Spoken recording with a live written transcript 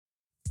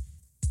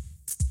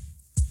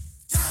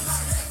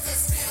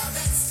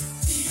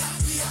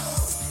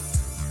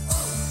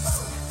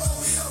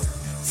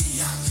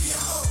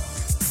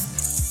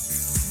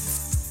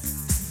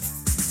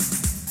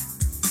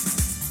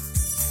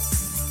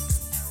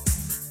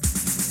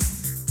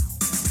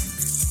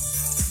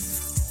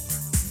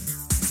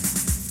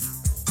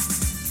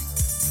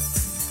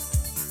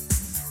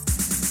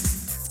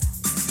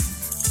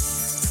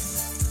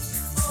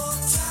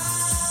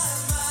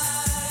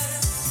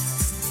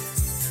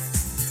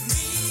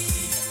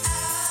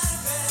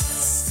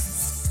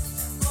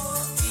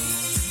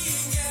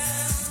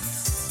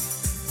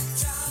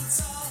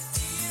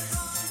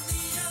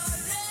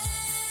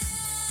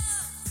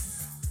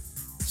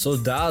Så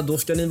där, då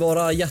ska ni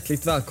vara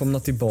hjärtligt välkomna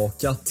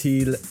tillbaka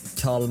till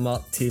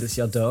Kalmar tills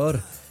jag dör.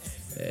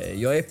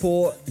 Jag är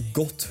på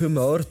gott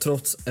humör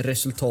trots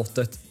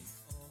resultatet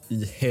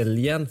i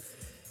helgen.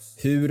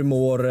 Hur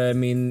mår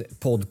min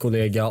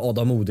poddkollega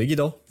Adam Modig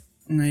idag?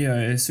 Nej,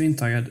 jag är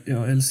svintaggad.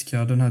 Jag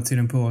älskar den här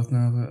tiden på året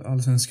när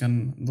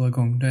allsvenskan drar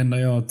igång. Det enda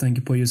jag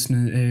tänker på just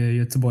nu är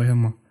Göteborg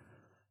hemma.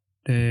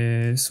 Det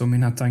är så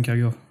mina tankar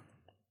går.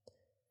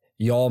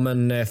 Ja,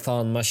 men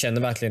fan, man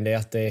känner verkligen det,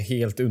 att det är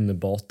helt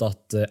underbart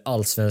att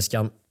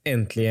allsvenskan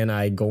äntligen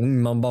är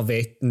igång. Man bara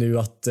vet nu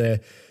att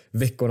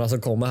veckorna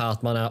som kommer här,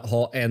 att man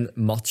har en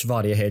match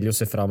varje helg och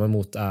ser fram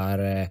emot det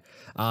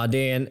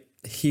är en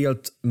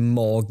helt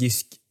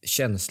magisk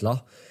känsla.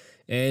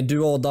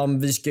 Du Adam,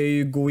 vi ska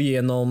ju gå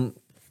igenom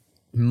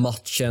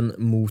matchen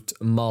mot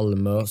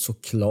Malmö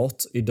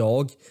såklart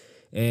idag.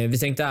 Vi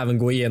tänkte även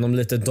gå igenom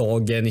lite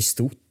dagen i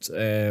stort.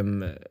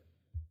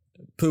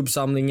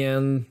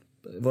 Pubsamlingen,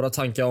 våra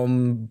tankar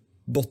om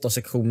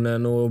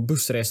bottasektionen och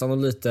bussresan och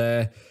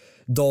lite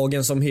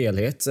dagen som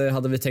helhet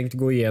hade vi tänkt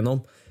gå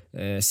igenom.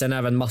 Sen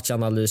även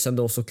matchanalysen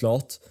då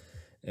såklart.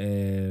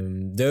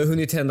 Det har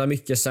hunnit hända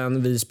mycket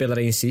sen vi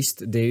spelade in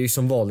sist. Det är ju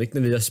som vanligt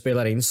när vi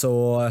spelar in,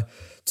 så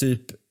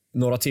typ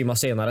några timmar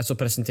senare så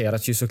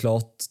presenteras ju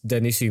såklart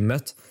Dennis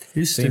Hymmet.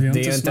 Just det, vi har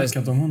inte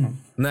snackat om honom.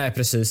 Nej,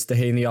 precis. Det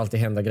hinner ju alltid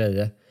hända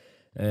grejer.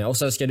 Och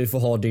sen ska du få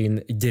ha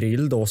din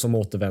grill då som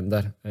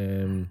återvänder.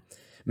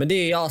 Men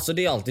det är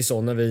alltid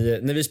så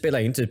när vi spelar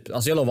in typ.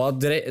 Alltså jag lovar,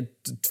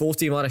 2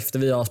 timmar efter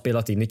vi har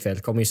spelat in ikväll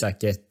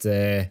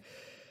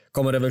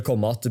kommer det väl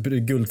komma att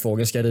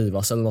guldfågeln ska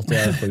rivas eller något. Det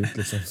är sjukt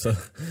liksom. Så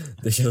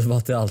det känns som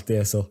att det alltid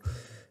är så.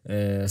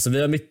 Så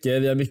vi har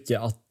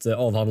mycket att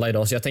avhandla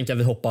idag, så jag tänker att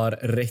vi hoppar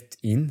rätt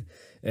in.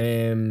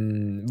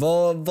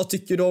 Vad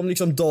tycker du om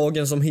liksom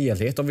dagen som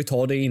helhet, om vi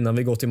tar det innan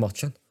vi går till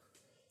matchen?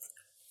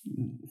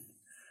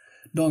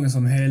 Dagen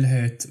som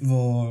helhet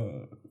var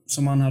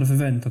som man hade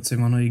förväntat sig.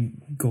 Man har ju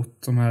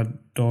gått de här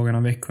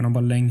dagarna, veckorna,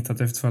 bara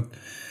längtat efter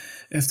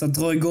att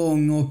dra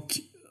igång, och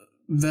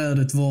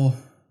värdet var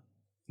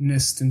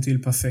nästan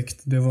till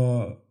perfekt. Det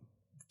var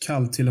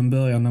kallt till en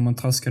början när man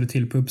traskade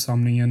till på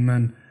uppsamlingen,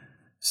 men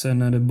sen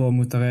när det bara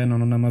mot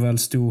arenan och när man väl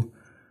stod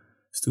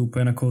på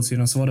ena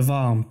kortsidan så var det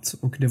varmt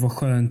och det var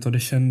skönt och det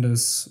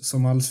kändes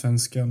som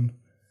allsvenskan.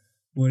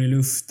 Både i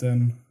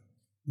luften,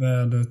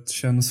 vädret,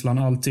 känslan,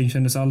 allting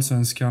kändes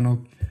allsvenskan, och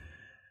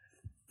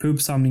på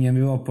uppsamlingen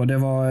vi var på, det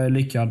var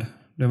lyckad.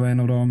 Det var en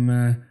av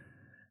de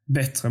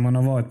bättre man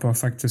har varit på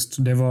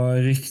faktiskt. Det var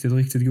riktigt,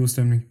 riktigt god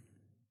stämning.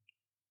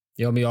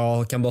 Ja, men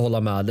jag kan bara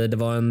hålla med dig. Det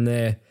var en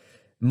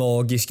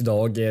magisk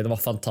dag. Det var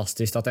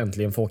fantastiskt att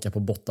äntligen få åka på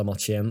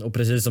bortamatch igen. Och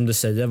precis som du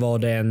säger var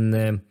det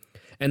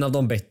en av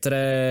de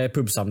bättre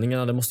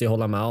pubsamlingarna. Det måste jag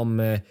hålla med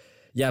om.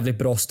 Jävligt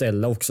bra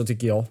ställe också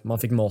tycker jag. Man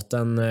fick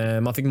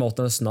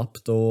maten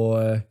snabbt och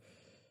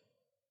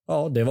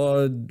ja, det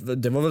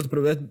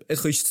var väl ett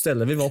schysst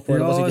ställe vi var på.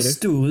 Ja,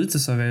 stor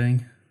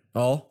uteservering.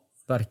 Ja,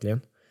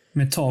 verkligen.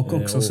 Med tak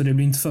också, så det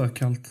blir inte för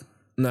kallt.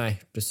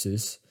 Nej,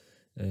 precis.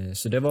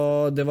 Så det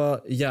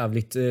var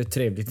jävligt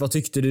trevligt.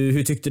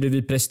 Hur tyckte du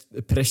vi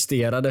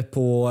presterade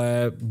på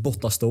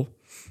Bottastå?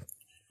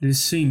 Det är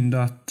synd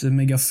att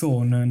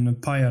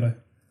megafonen pajade.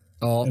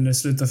 Ja. Eller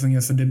slutade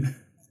fungera, för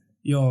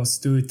jag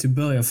stod till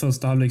början,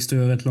 första halvlek stod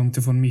jag rätt långt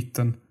ifrån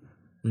mitten.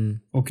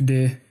 Och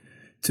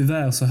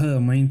tyvärr så hör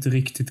man inte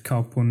riktigt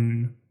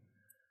kapon.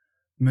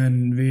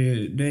 Men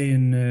det är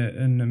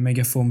en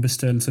megafon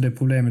beställd, så det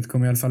problemet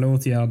kommer i alla fall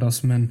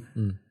åtgärdas, men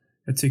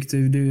jag tyckte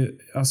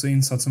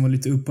insatsen var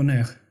lite upp och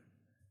ner.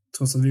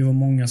 Trots att vi var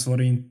många så var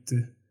det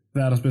inte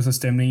världens bästa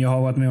stämning. Jag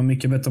har varit med om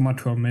mycket bättre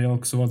matcher, men jag har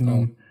också varit med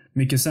om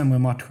mycket sämre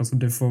matcher, så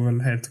det får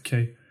väl helt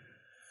okej.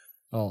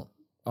 Ja,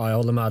 jag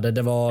håller med dig.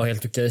 Det var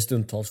helt okej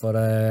stundtals, var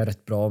det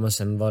rätt bra, men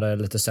sen var det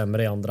lite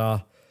sämre i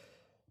andra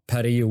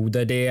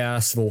perioder. Det är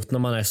svårt när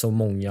man är så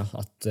många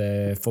att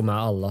få med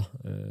alla.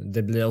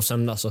 Det blir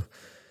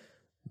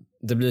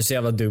så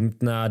jävla dumt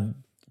när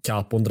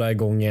Capon drar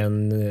igång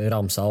en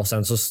ramsa och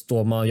sen så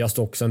jag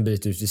står också en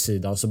bit ut i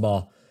sidan, så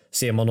bara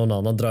ser man någon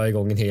annan dra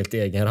igång en helt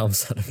egen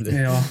ramsa. Men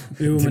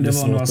det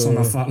var några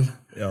sådana fall.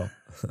 Ja.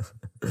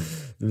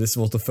 Det blir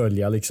svårt att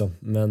följa liksom.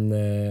 Men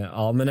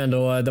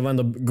ändå, det var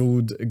ändå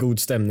god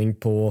stämning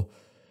på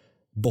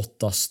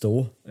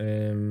Bottastå.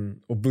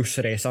 Och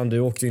bussresan, du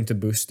åkte ju inte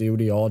buss, det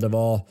gjorde jag. Det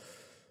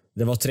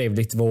var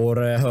trevligt.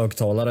 Vår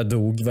högtalare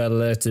dog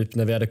väl typ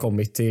när vi hade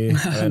kommit till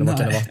vad kan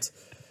det varit?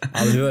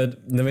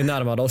 När vi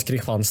närmade oss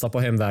Kristianstad på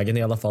hemvägen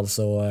i alla fall,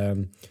 så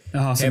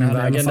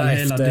hemvägen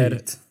därefter.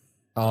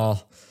 Ja,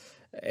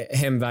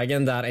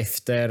 hemvägen där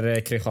efter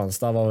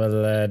Kristianstad var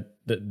väl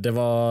den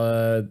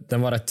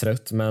var rätt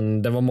trött,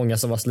 men det var många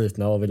som var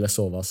slitna och ville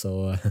sova,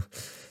 så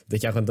det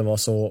kanske inte var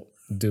så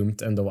dumt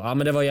ändå. Ja,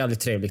 men det var jävligt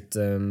trevligt.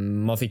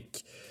 Man fick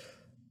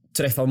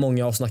träffa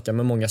många och snacka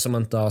med många som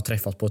man inte har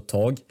träffat på ett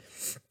tag.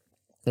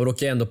 Och då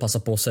kan jag ändå passa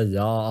på att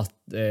säga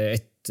att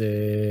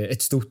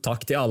ett stort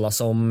tack till alla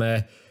som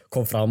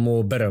kom fram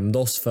och berömde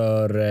oss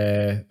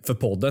för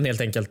podden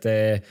helt enkelt.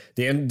 Det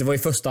var ju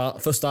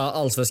första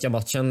allsvenska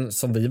matchen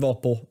som vi var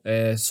på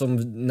som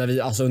när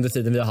vi, alltså under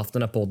tiden vi har haft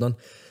den här podden.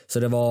 Så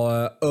det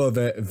var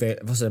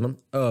vad säger man?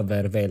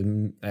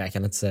 Jag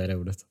kan inte säga det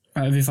ordet.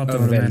 Nej, vi fattar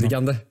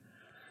överväldigande.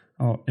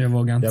 Ja, jag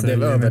vågar inte. Jag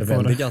blev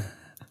överväldigad.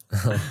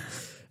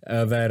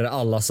 Över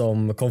alla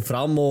som kom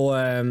fram och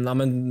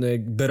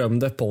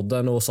berömde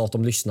podden och sa att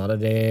de lyssnade.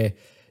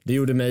 Det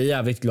gjorde mig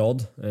jävligt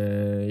glad.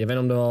 Jag vet inte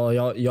om det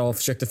var jag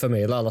försökte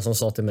förmedla alla som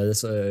sa till mig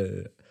så,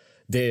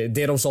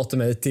 det de sa till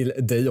mig till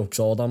dig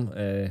också, Adam.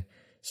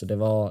 Så det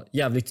var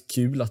jävligt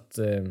kul att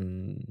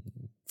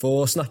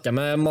få snacka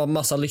med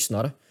massa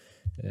lyssnare.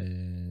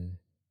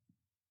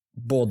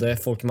 Både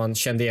folk man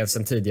kände igen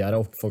sedan tidigare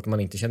och folk man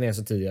inte kände igen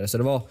sedan tidigare. Så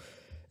det var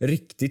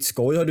riktigt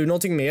skoj. Har du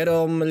någonting mer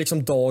om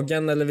liksom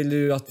dagen eller vill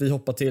du att vi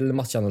hoppar till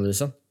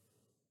matchanalysen?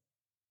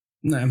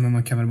 Nej, men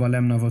man kan väl bara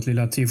lämna vårt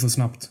lilla tifo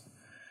snabbt.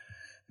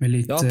 Med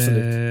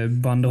lite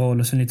banderoll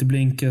och sen lite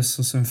blinkers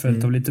och sen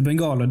följt av lite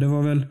bengaler. Det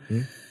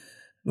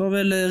var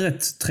väl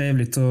rätt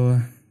trevligt och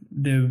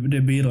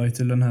det bidrar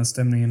till den här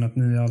stämningen att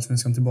nu är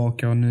allsvenskan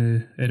tillbaka och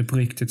nu är det på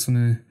riktigt. Så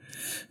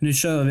nu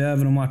kör vi.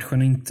 Även om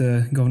matchen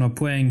inte gav några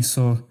poäng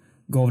så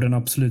gav den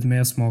absolut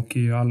mer smak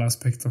i alla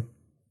aspekter.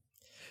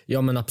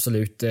 Ja, men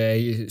absolut.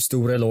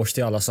 Stor eloge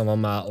till alla som var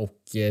med och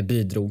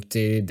bidrog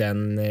till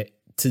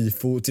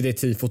till det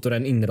tifot och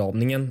den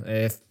inramningen.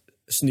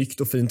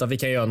 Snyggt och fint att vi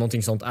kan göra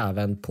någonting sånt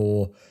även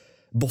på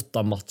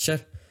bortamatcher.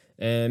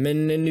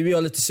 Men nu är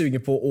jag lite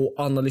sugen på att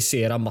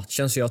analysera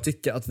matchen så jag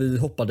tycker att vi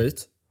hoppar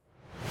dit.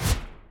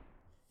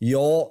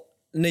 Ja,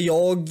 när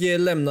jag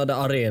lämnade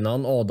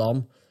arenan,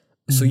 Adam,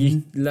 så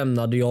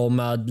lämnade jag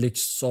med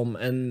liksom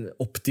en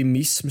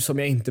optimism som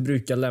jag inte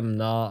brukar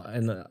lämna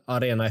en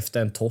arena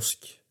efter en torsk.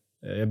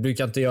 Jag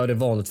brukar inte göra det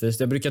vanligtvis.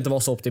 Jag brukar inte vara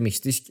så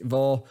optimistisk.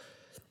 Vad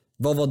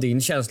var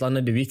din känsla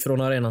när du gick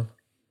från arenan?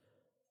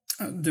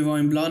 Det var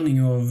en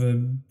blandning av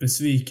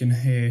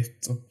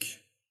besvikenhet och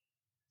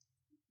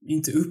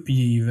inte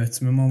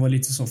uppgivet, men man var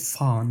lite så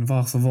fan,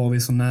 varför var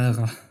vi så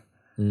nära?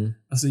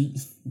 Alltså,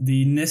 det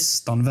är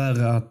nästan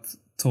värre att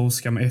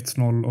torska med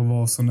 1-0 och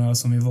vara så nära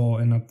som vi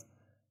var än att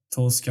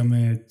torska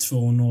med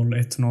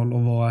 2-0, 1-0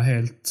 och vara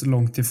helt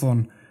långt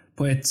ifrån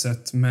på ett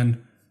sätt. Men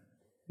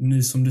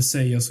nu som du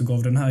säger så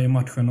gav den här i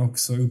matchen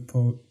också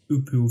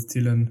upphov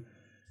till en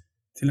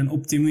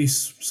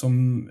optimism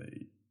som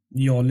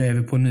jag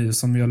lever på nu,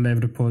 som jag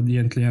levde på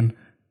egentligen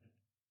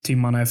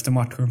timmarna efter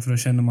matchen, för då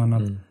kände man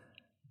att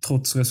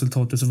trots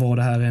resultatet så var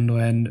det här ändå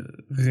en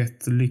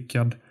rätt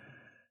lyckad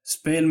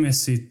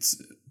spelmässigt,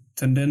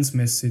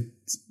 tendensmässigt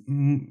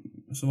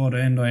så var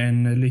det ändå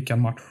en lyckad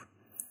match.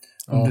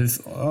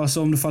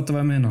 Om du fattar vad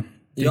jag menar.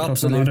 Det är klart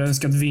absolut. Man hade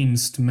önskat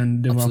vinst,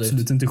 men det var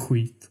absolut inte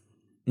skit.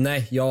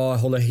 Nej, jag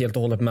håller helt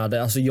och hållet med dig.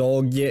 Alltså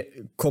jag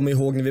kommer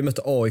ihåg när vi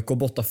mötte AIK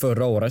borta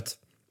förra året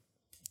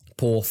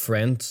på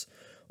Friends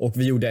och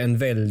vi gjorde en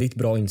väldigt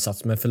bra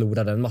insats men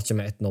förlorade den matchen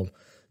med 1-0.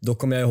 Då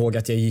kommer jag ihåg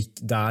att jag gick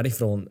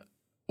därifrån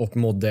och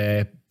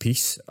mådde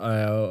piss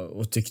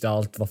och tyckte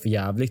allt var för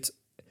jävligt.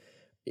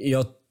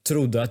 Jag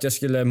trodde att jag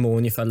skulle må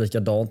ungefär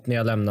likadant när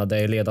jag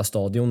lämnade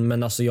ledarstadion,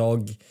 men alltså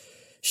jag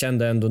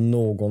kände ändå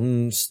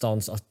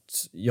någonstans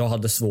att jag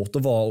hade svårt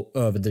att vara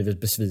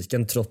överdrivet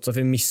besviken trots att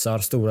vi missar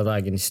stora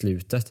lägen i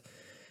slutet.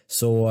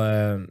 Så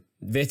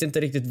vet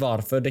inte riktigt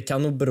varför. Det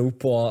kan nog bero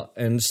på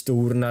en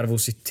stor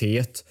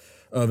nervositet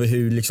över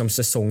hur liksom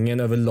säsongen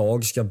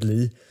överlag ska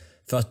bli.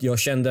 För att jag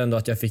kände ändå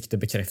att jag fick det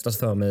bekräftat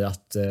för mig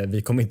att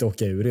vi kommer inte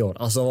åka ur i år.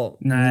 Alltså,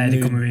 nej,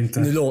 det kommer vi inte.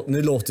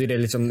 Nu låter det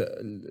liksom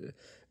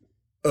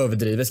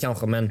överdrivet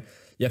kanske, men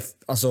det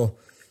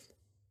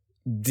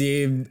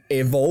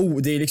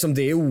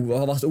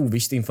har varit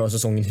ovisst inför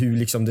säsongen hur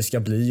liksom det ska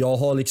bli. Jag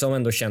har liksom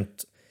ändå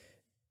känt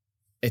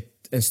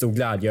en stor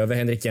glädje över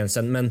Henrik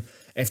Jensen, men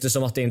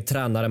eftersom att det är en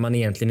tränare man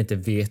egentligen inte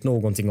vet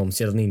någonting om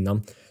sedan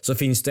innan, så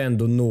finns det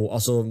ändå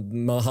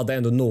man hade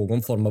ändå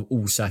någon form av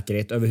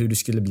osäkerhet över hur det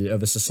skulle bli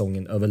över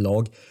säsongen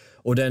överlag.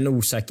 Och den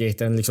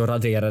osäkerheten liksom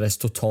raderades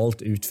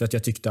totalt ut för att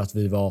jag tyckte att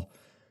vi var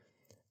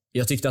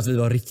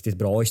riktigt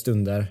bra i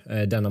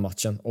stunder denna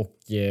matchen och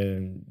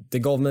det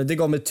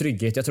gav mig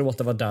trygghet. Jag tror att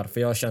det var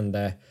därför jag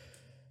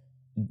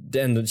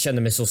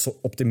kände mig så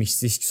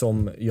optimistisk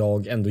som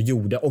jag ändå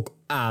gjorde, och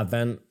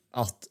även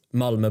att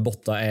Malmö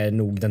borta är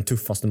nog den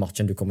tuffaste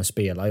matchen du kommer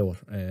spela i år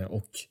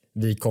och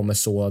vi kommer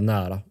så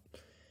nära.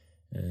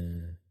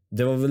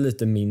 Det var väl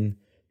lite min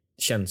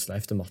känsla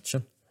efter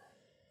matchen.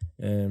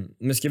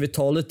 Men ska vi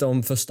ta lite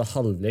om första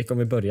halvlek om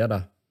vi börjar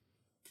där?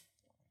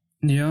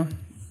 Ja,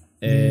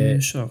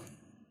 kör.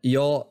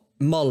 Ja,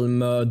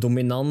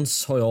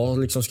 Malmö-dominans har jag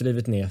liksom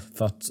skrivit ner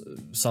för att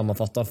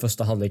sammanfatta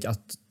första halvlek.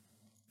 Att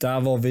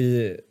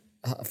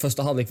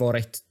första halvlek var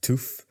rätt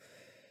tuff.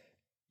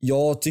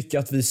 Jag tycker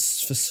att vi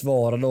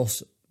försvarade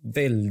oss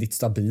väldigt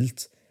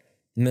stabilt,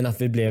 men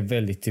att vi blev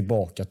väldigt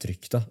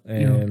tillbakatryckta.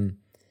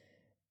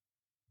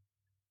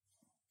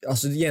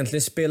 Alltså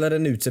egentligen spelade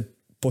den ut sig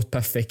på ett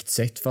perfekt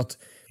sätt, för att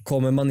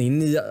kommer man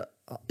in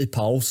i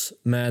paus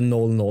med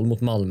 0-0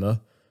 mot Malmö,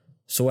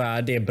 så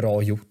är det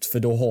bra gjort. För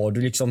då har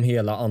du liksom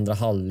hela andra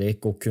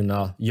halvlek och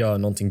kunna göra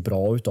någonting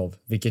bra utav.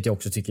 Vilket jag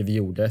också tycker vi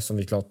gjorde, som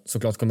vi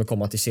såklart kommer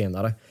komma till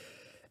senare.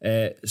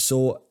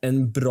 Så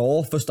en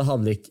bra första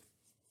halvlek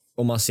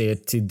om man ser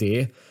till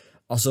det.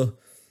 Alltså,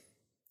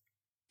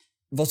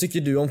 vad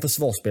tycker du om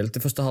försvarsspelet i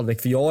första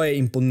halvlek? För jag är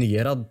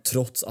imponerad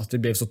trots att vi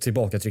blev så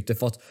tillbakatryckta.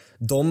 För att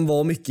de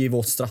var mycket i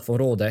vårt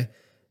straffområde.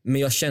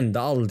 Men jag kände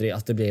aldrig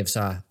att det blev så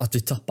här att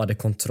vi tappade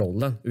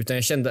kontrollen. Utan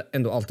jag kände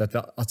ändå alltid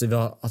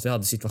att vi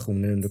hade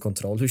situationen under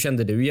kontroll. Hur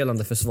kände du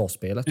gällande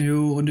försvarsspelet?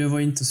 Jo, och det var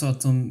inte så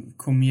att de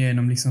kom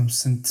igenom liksom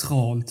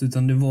centralt.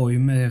 Utan det var ju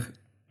mer,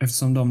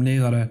 eftersom de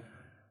lirade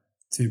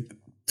typ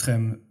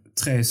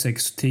 3,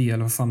 6, 10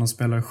 eller vad fan de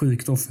spelade,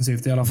 sjukt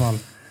offensivt i alla fall.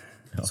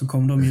 Ja. Så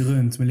kom de ju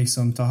runt med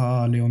liksom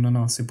Taha Ali och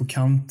Nanasi på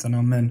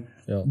kanterna, men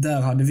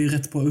där hade vi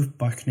rätt bra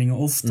uppbackning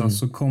och ofta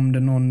så kom det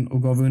någon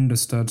och gav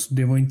understöd, så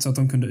det var inte så att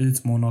de kunde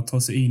utmana och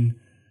ta sig in.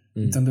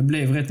 Utan det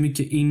blev rätt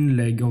mycket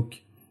inlägg och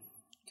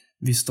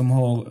visst, de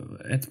har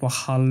ett par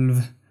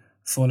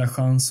halvfarliga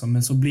chanser,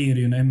 men så blir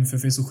det ju när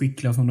MFF är så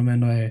skickliga som de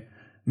ändå är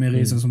med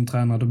Risen som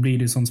tränare, då blir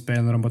det sånt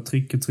spel när de bara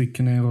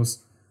trycker ner oss.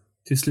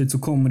 Till slut så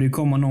kommer det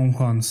komma någon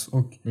chans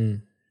och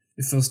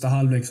i första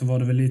halvlek så var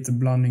det väl lite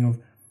blandning av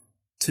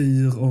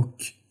tur och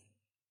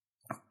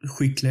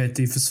skicklighet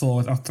i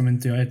försvaret att de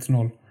inte gör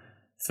 1-0.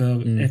 För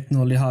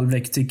 1-0 i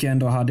halvlek tycker jag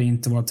ändå hade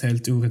inte varit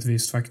helt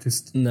orättvist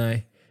faktiskt.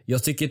 Nej,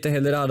 jag tycker inte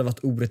heller det hade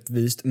varit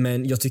orättvist,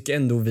 men jag tycker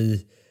ändå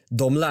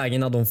de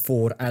lägena de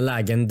får är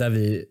lägen där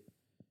vi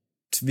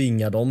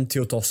tvingar dem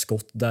till att ta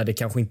skott där det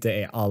kanske inte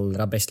är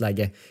allra bäst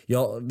läge.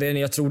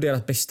 Jag tror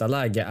deras bästa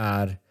läge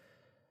är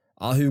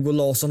Hugo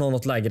Larsson har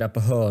något läge där på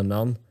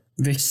hörnan.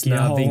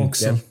 Vecchia har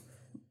också.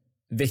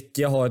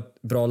 Vecchia har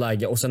ett bra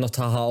läge och sen har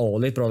Taha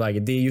Ali ett bra läge.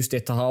 Det är just det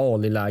Taha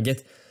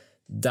Ali-läget.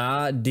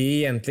 Där det är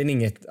egentligen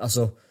inget,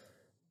 alltså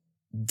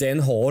den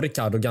har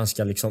Ricardo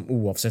ganska liksom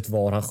oavsett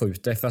var han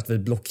skjuter, för att vi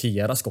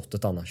blockerar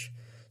skottet annars.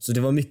 Så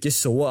det var mycket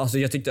så, alltså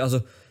jag tyckte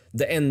alltså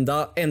det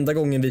enda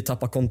gången vi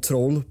tappade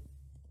kontroll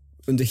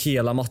under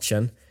hela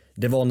matchen,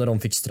 det var när de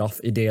fick straff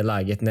i det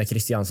läget när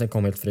Christiansen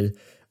kom helt fri.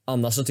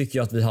 Annars så tycker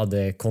jag att vi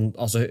hade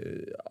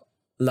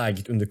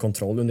läget under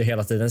kontroll under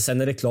hela tiden.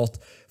 Sen är det klart,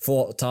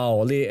 få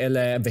Taali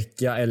eller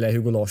Vecchia eller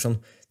Hugo Larsson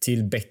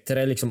till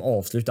bättre liksom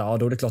avslut,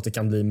 då är det klart det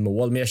kan bli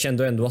mål. Men jag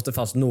kände ändå att det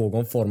fanns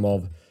någon form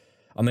av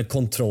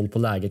kontroll på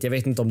läget. Jag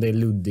vet inte om det är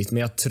luddigt,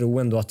 men jag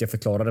tror ändå att jag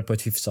förklarade det på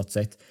ett hyfsat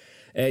sätt.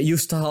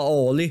 Just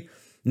Taali,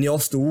 när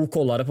jag stod och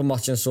kollade på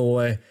matchen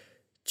så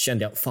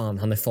kände jag, fan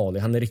han är farlig.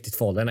 Han är riktigt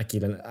farlig, den här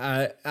killen.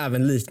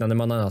 Även liknande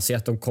man annars ser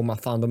att de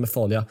är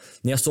farliga.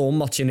 När jag såg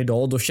matchen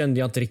idag, då kände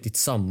jag inte riktigt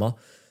samma.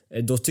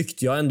 Då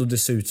tyckte jag ändå det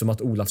såg ut som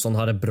att Olafsson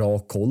hade bra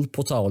koll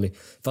på Tauli.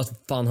 För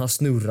att fan han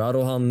snurrar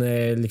och han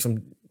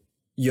liksom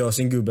gör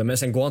sin gubbe, men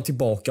sen går han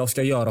tillbaka och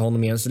ska göra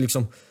honom igen. Så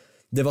liksom,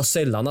 det var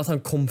sällan att han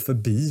kom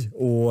förbi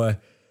och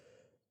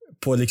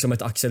på liksom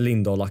ett Axel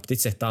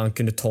Lindahl-aktigt sätt där han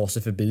kunde ta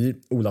sig förbi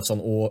Olafsson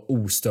och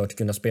ostört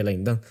kunna spela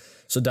in den.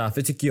 Så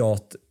därför tycker jag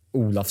att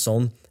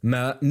Olafsson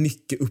med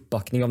mycket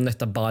uppbackning av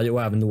Netabay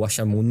och även Noah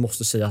Chamoun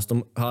måste säga att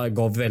de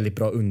gav väldigt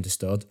bra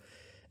understöd.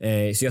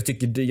 Så jag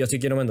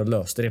tycker de ändå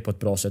löste det på ett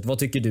bra sätt. Vad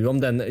tycker du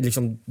om den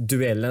liksom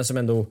duellen som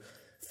ändå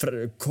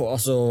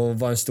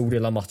var en stor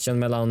del av matchen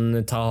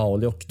mellan Taha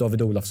och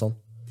David Olafsson?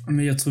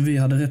 Men jag tror vi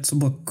hade rätt så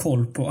bra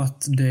koll på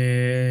att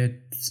det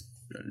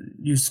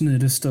just nu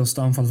det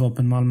största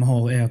anfallsvapen Malmö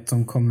har är att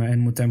de kommer en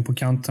mot en på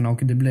kanterna,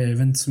 och det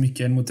blev inte så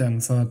mycket en mot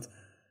en för att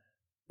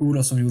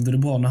Olafsson gjorde det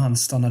bra när han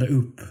stannade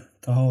upp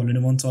Taha. Det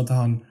var inte så att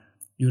han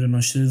gjorde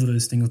någon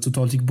tjuvrusning och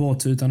totalt gick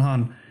bort, utan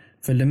han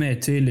följde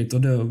med tydligt,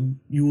 och det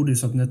gjorde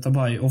så att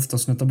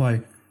Netabay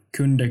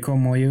kunde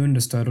komma och ge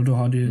understöd, och då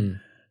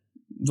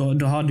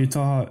hade ju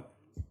Taha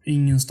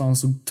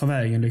ingenstans att ta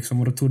vägen liksom,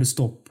 och då tog det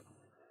stopp.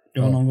 Det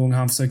var någon gång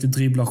han försökte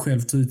dribbla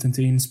själv, ta ut den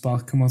till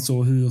inspark, och man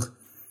såg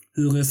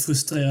hur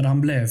frustrerad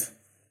han blev.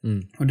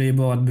 Och det är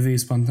bara ett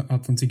bevis på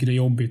att han tycker det är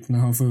jobbigt när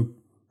han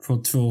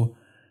får två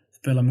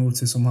spelare mot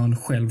sig som han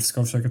själv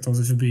ska försöka ta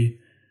sig förbi,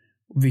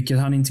 vilket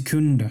han inte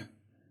kunde.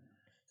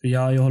 Så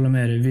ja, jag håller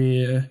med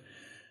dig.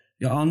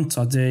 Jag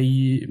antar att det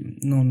är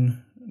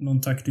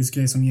någon taktisk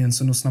grej som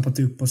Jensen har snappat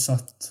upp och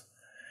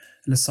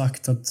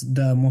sagt att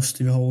där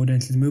måste vi ha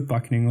ordentligt med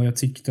uppbackning, och jag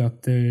tyckte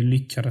att det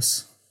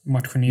lyckades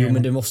matchen igenom. Jo,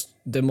 men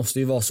det måste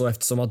ju vara så,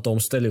 eftersom att de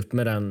ställer upp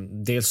med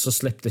den. Dels så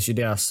släpptes ju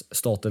deras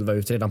startelva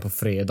ut redan på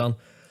fredagen,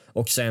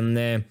 och sen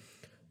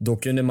då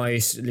kunde man ju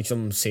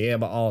liksom se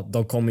att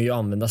de kommer ju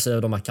använda sig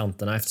av de här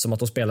kanterna, eftersom att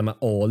de spelar med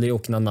Ali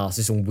och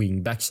Nanasi som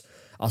wingbacks.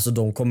 Alltså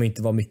de kommer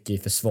inte vara mycket i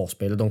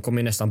försvarsspelet. De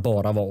kommer nästan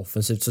bara vara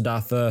offensivt. Så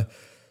därför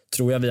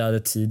tror jag vi hade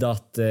tid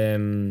att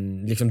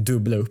liksom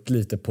dubbla upp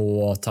lite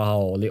på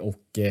Taha Ali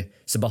och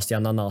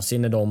Sebastian Nanasi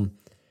när de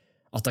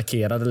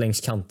attackerade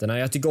längs kanterna.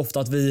 Jag tycker ofta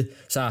att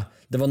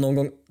det var någon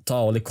gång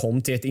Taha Ali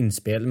kom till ett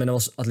inspel, men det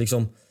var att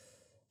liksom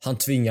han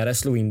tvingade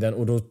slå in den,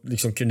 och då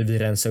liksom kunde vi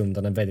rensa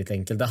undan den väldigt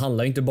enkelt. Det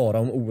handlar ju inte bara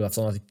om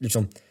Olafsson att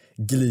liksom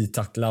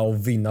glidtackla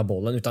och vinna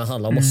bollen, utan det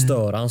handlar om att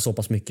störa han så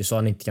pass mycket så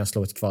han inte kan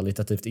slå ett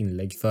kvalitativt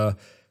inlägg. För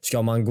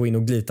ska man gå in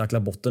och glidtackla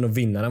botten och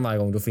vinna den varje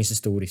gång, då finns det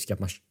stor risk att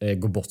man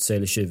går bort sig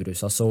eller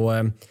tjuvrusar.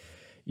 Så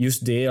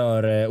just det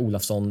gör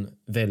Olafsson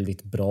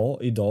väldigt bra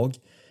idag.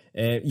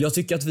 Jag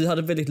tycker att vi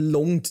hade väldigt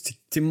långt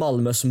till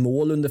Malmös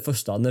mål under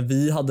första. När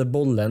vi hade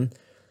bollen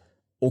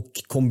och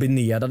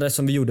kombinerade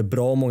som vi gjorde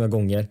bra många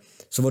gånger,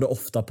 så var det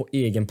ofta på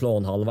egen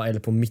planhalva eller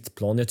på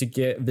mittplan. Jag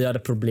tycker vi hade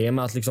problem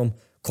med att liksom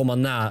komma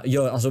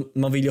nära. Alltså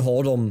man vill ju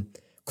ha de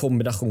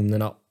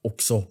kombinationerna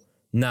också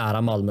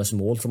nära Malmös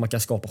mål så man kan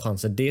skapa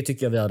chanser. Det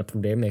tycker jag vi hade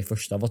problem med i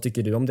första. Vad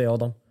tycker du om det,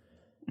 Adam?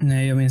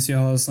 Nej, jag minns jag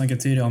har snackat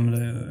tidigare om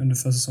det under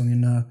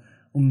försäsongen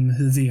om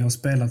hur vi har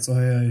spelat, så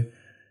har jag ju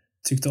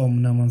tyckt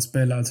om när man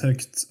spelar ett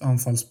högt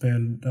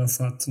anfallsspel,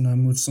 därför att när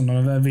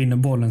motståndarna väl vinner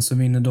bollen så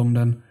vinner de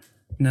den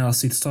nära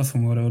sitt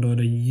straffområde, och då är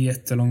det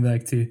jättelång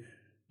väg till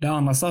det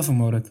andra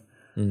straffområdet.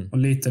 Och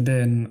lite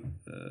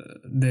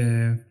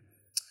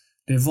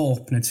det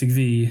vapnet fick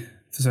vi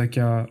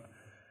försöka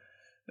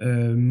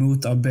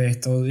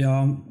motarbeta, och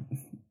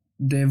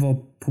det var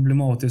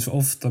problematiskt, för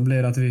ofta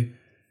blev det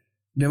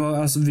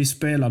att vi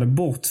spelade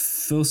bort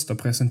första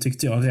pressen,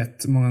 tyckte jag,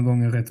 rätt många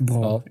gånger rätt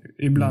bra.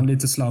 Ibland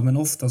lite slav, men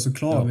ofta så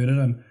klarade vi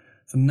den.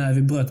 För när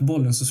vi bröt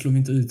bollen så slog vi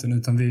inte ut den,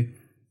 utan vi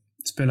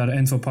spelade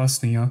 1-2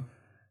 passningar.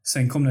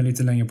 Sen kom den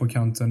lite längre på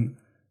kanten,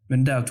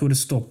 men där tog det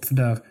stopp.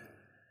 Där,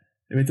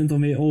 jag vet inte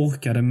om vi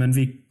orkade, men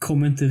vi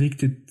kom inte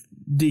riktigt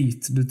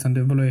dit, utan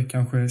det var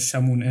kanske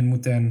Chamon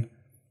 1-1,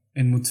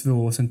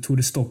 1-2, och sen tog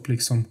det stopp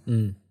liksom.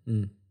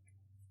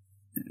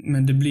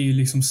 Men det blir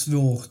liksom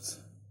svårt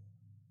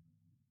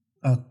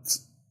att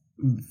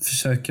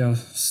försöka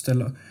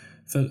ställa,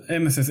 för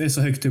MFF är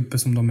så högt uppe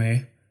som de är,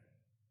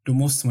 då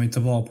måste man ju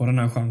ta vara på den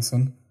här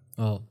chansen.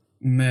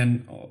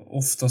 Men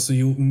ofta så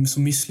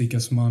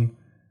misslyckas man,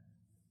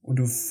 och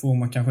då får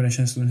man kanske den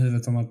känslan i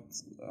huvudet om att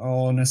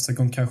nästa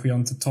gång kanske jag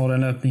inte tar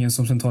den löpningen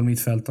som central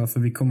mittfältare, för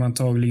vi kommer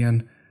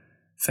antagligen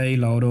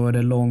fejla, och då är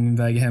det lång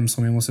väg hem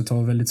som jag måste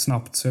ta väldigt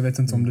snabbt. Så jag vet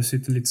inte om det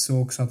sitter lite så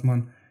också, att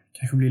man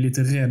kanske blir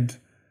lite rädd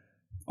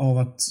av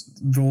att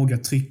våga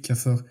trycka,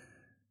 för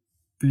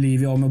blir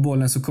vi av med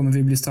bollen så kommer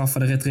vi bli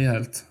straffade rätt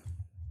rejält.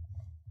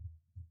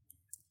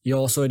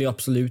 Ja, så är det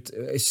absolut.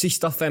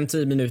 Sista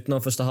 5-10 minuterna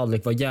av första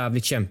halvlek var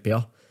jävligt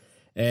kämpiga.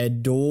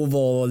 Då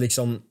var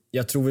liksom,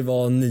 jag tror vi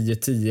var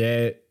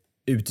 9-10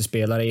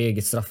 utespelare i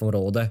eget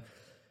straffområde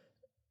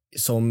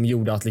som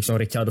gjorde att liksom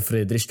Ricardo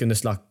Friedrich kunde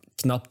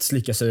knappt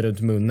slicka sig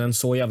runt munnen.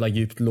 Så jävla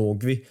djupt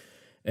låg vi.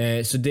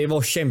 Så det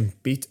var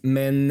kämpigt,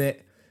 men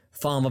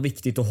fan vad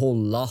viktigt att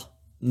hålla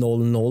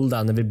 0-0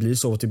 där när vi blir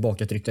så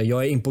tillbakatryckta.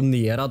 Jag är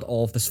imponerad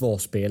av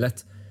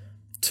försvarsspelet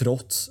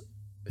trots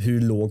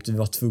hur lågt vi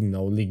var tvungna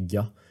att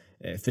ligga.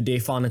 För det är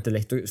fan inte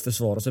lätt att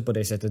försvara sig på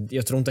det sättet.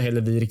 Jag tror inte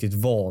heller vi är riktigt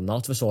vana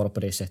att försvara på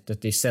det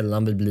sättet. Det är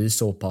sällan vi blir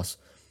så pass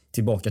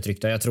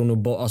tillbakatryckta. Jag tror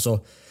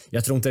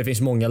inte det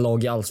finns många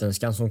lag i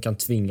Allsvenskan som kan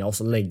tvinga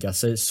oss att lägga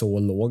sig så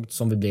lågt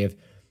som vi blev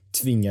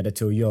tvingade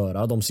till att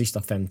göra de sista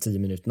 5-10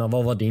 minuterna.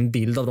 Vad var din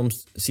bild av de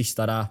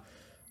sista där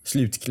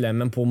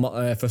slutklämmen på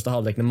första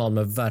halvlek när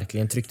Malmö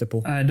verkligen tryckte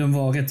på? Nej, de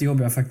var rätt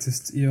jobbiga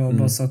faktiskt. Jag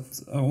bara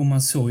satt, och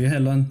man såg ju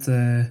heller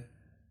inte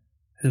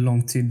hur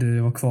lång tid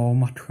det var kvar av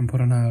matchen på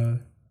den här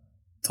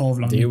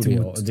tavlan.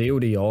 Det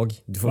gjorde jag.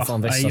 Du får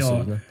fan vässa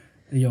synen.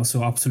 Jag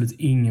såg absolut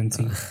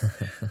ingenting.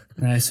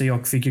 Nej, så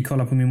jag fick ju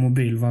kolla på min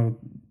mobil var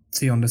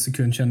 10:e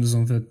sekund kändes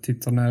som, för att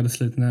titta när är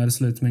det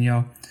slut.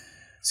 Men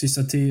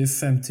sista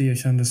 5-10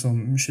 kändes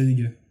som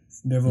 20.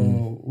 Det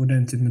var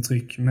ordentligt med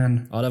tryck. Men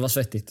ja, det var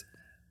svettigt.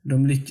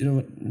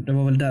 Det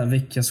var väl där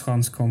Veckas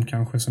chans kom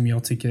kanske, som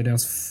jag tycker är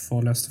deras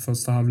farligaste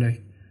första halvlek.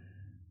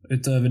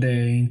 Utöver det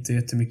är inte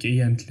jättemycket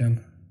egentligen.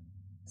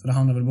 För det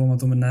handlar väl bara om att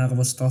de är nära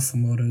vårt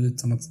straffområde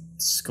utan att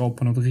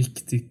skapa något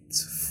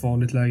riktigt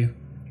farligt läge.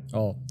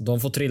 Ja, de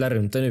får trilla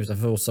runt den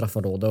utanför vårt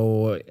straffområde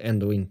och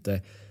ändå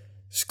inte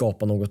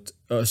skapa något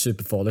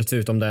superfarligt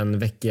förutom den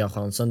veckiga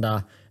chansen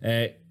där.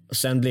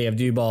 Sen blev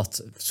det ju bara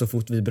att så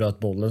fort vi bröt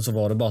bollen så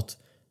var det bara att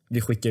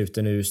vi skickade ut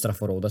den ur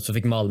straffområdet, så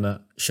fick Malmö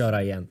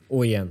köra igen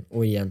och igen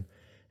och igen.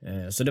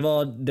 Så det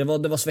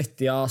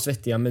var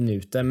svettiga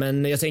minuter,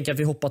 men jag tänker att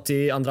vi hoppar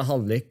till andra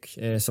halvlek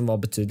som var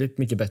betydligt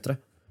mycket bättre.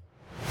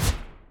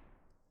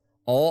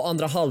 Ja,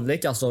 andra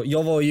halvlek alltså.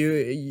 Jag var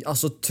ju,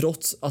 alltså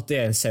trots att det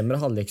är en sämre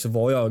halvlek så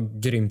var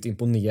jag grymt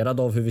imponerad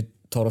av hur vi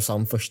tar oss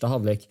an första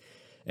halvlek.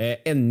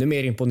 Ännu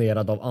mer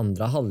imponerad av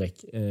andra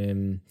halvlek.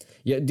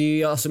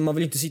 Alltså, man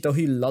vill inte sitta och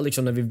hylla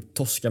liksom, när vi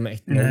torskar med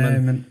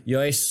 1-0, men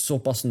jag är så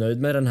pass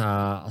nöjd med den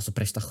här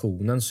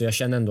prestationen, så jag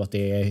känner ändå att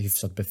det är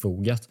hyfsat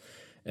befogat.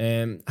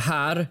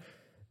 Här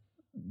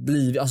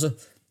blir alltså,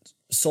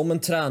 som en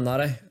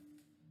tränare,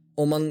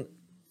 om man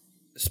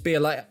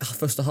spelar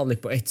första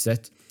halvlek på ett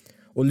sätt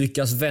och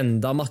lyckas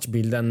vända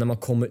matchbilden när man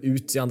kommer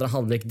ut i andra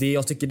halvlek,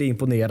 jag tycker det är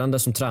imponerande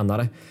som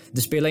tränare.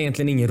 Det spelar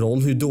egentligen ingen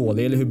roll hur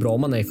dålig eller hur bra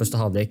man är i första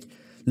halvlek.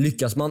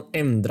 Lyckas man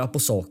ändra på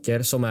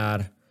saker som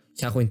är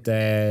kanske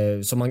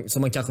inte som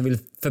man kanske vill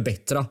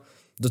förbättra,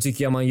 då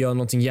tycker jag man gör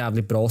någonting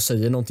jävligt bra,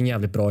 säger någonting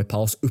jävligt bra i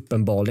paus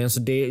uppenbarligen. Så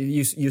det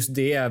just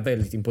det är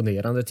väldigt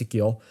imponerande tycker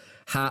jag.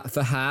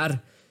 Här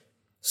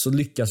så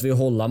lyckas vi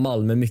hålla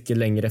Malmö mycket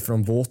längre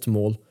från vårt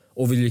mål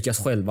och vi lyckas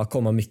själva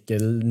komma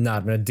mycket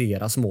närmare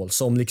deras mål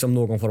som liksom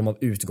någon form av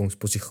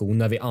utgångsposition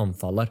när vi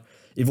anfaller.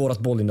 I vårat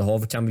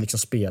bollinnehav kan vi liksom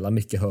spela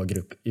mycket högre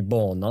upp i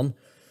banan.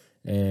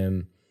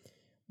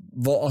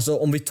 Alltså,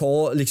 om vi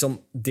tar liksom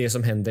det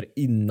som händer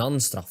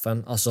innan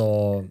straffen, alltså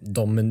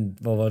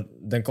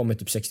den kommer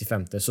typ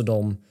 65, så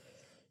de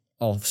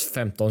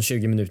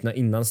 15-20 minuterna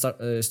innan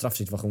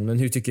straffsituationen,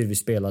 hur tycker du vi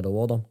spelar då,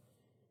 Adam?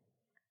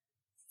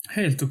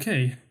 Helt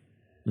okej.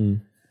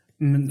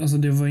 Men alltså,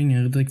 det var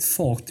ingen direkt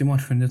fart i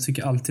matchen. Jag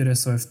tycker alltid det är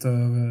så efter,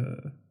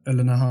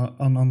 eller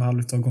när andra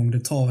halvlek av gång. Det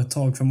tar ett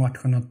tag för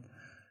matchen att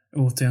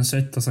återigen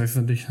sätta sig,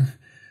 för det,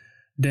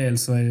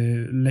 dels så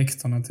är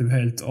läktarna typ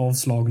helt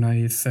avslagna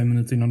i 5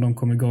 minuter innan de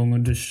kommer igång, och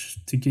det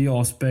tycker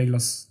jag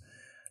speglas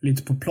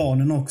lite på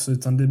planen också,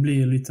 utan det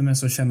blir lite mer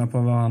så att känna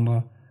på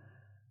varandra,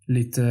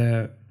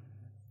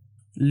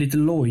 lite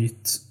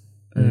lojt.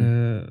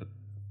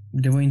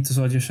 Det var inte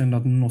så att jag kände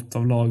att något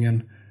av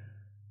lagen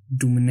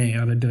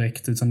dominerade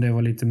direkt, utan det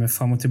var lite mer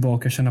fram och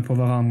tillbaka, känna på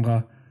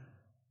varandra,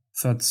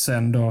 för att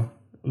sen då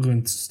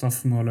runt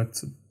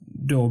straffmålet,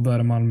 då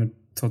började Malmö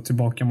ta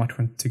tillbaka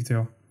matchen, tyckte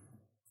jag.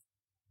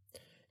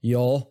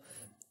 Ja,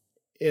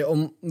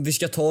 om vi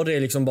ska ta det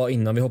liksom bara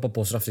innan vi hoppar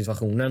på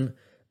straffsituationen.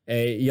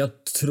 Jag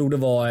tror det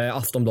var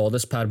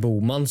Aftonbladets Per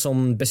Boman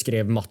som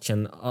beskrev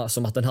matchen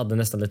som att den hade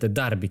nästan lite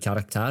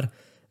derbykaraktär.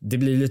 Det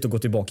blir lite att gå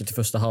tillbaka till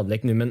första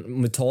halvlek nu, men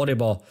om vi tar det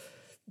bara,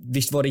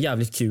 visst var det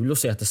jävligt kul att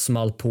se att det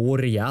small på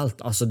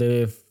rejält. Alltså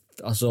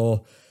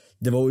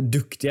det var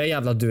duktiga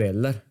jävla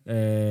dueller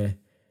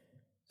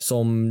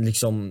som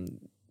liksom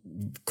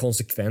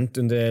konsekvent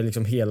under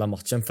liksom hela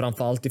matchen,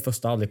 framförallt i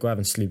första halvlek och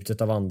även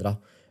slutet av andra.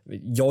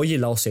 Jag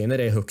gillar att se när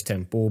det är högt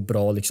tempo och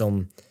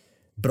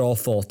bra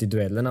fart i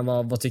duellerna.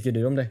 Vad tycker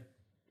du om det?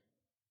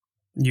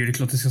 Jo, det är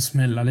klart det ska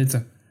smälla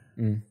lite.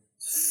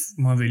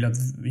 Man vill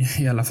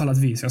i alla fall att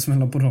vi ska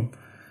smälla på dem.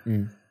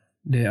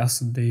 Det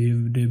är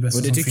ju det bästa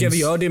och det som tycker finns. jag vi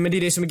gör det, men det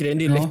är det som är grejen.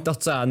 Det är lätt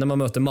att så här, när man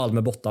möter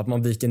Malmö borta, att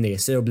man viker ner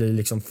sig och blir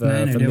liksom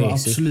för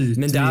mesig.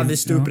 Men där vi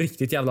stod upp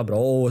riktigt jävla bra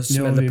och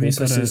smällde på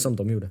precis som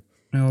de gjorde.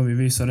 Ja, vi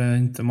visade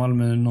inte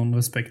Malmö någon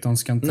respekt. De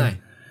ska inte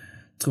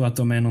tro att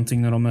de är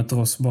någonting när de möter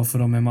oss bara för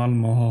de är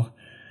Malmö och har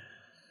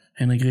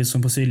Henrik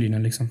Grisson på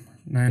sidlinjen liksom.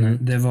 Nej.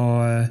 Det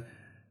var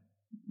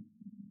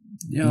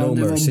no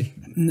mercy.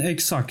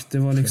 Exakt, det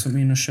var liksom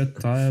in och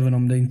kötta, även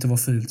om det inte var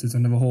fult,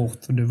 utan det var hårt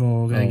och det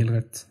var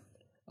regelrätt.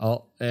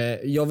 Ja,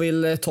 jag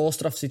vill ta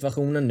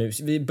straffsituationen nu.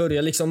 Vi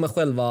börjar liksom med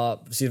själva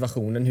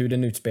situationen, hur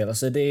den utspelar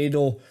sig. Det är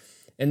då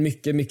en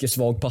mycket, mycket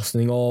svag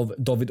passning av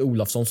David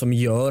Olofsson som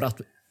gör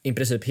att i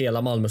princip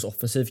hela Malmös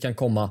offensiv kan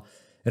komma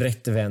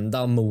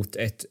rättvända mot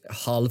ett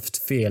halvt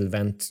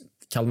felvänt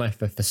Kalmar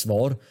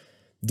FF-försvar.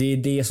 Det är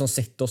det som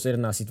sätter oss i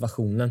den här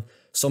situationen.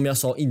 Som jag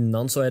sa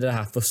innan så är det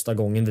här första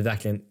gången vi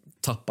verkligen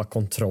tappar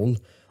kontroll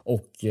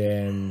och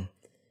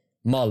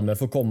Malmö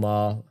får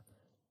komma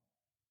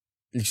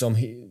liksom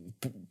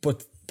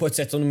på ett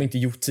sätt som de inte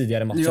gjort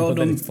tidigare i matchen, på ett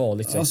väldigt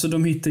farligt sätt. Alltså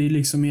de hittade ju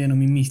liksom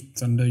igenom i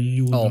mitten, där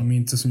gjorde de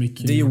inte så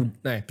mycket.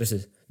 Nej,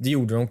 precis. Det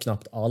gjorde de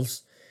knappt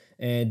alls.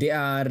 Det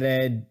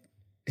är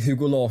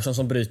Hugo Larsson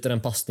som bryter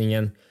den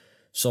passningen,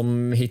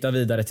 som hittar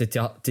vidare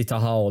till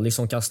Taha Ali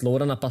som kan slå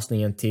den här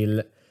passningen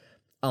till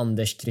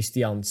Anders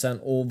Christiansen.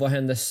 Och vad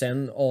händer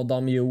sen,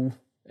 Adam? Jo,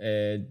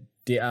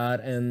 det är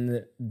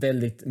en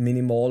väldigt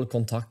minimal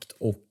kontakt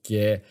och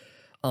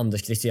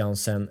Anders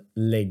Christiansen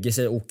lägger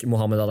sig och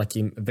Mohamed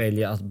Al-Hakim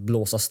väljer att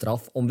blåsa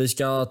straff. Om vi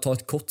ska ta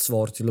ett kort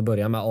svar till att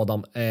börja med,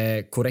 Adam,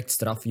 korrekt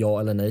straff, ja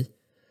eller nej?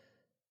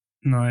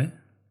 Nej.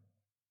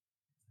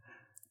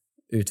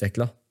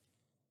 Utveckla.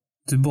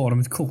 Du bad om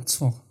ett kort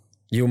svar.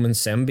 Jo, men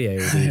sen ber jag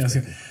ju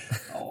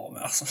Ja,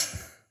 men alltså.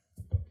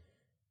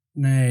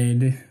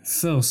 Nej,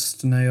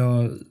 först när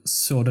jag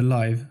såg det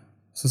live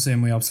så ser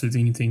man ju absolut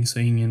ingenting, så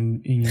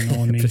ingen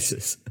aning.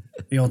 Precis.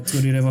 Jag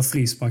trodde det var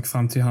frispark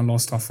fram till han la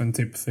straffen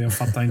typ, för jag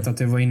fattar inte att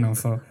det var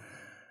innanför.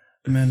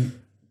 Men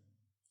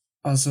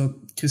alltså,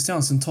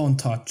 Christiansen tar en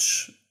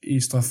touch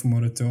i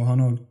straffområdet och han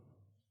har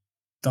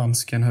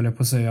dansken, höll jag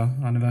på att säga.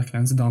 Han är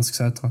verkligen inte dansk,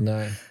 Sätra.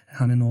 Nej.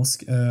 Han är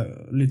norsk.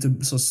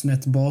 Lite så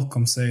snett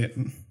bakom sig.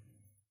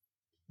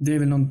 Det är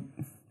väl någon...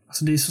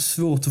 Alltså det är så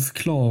svårt att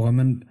förklara,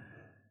 men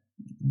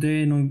det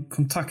är någon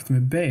kontakt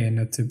med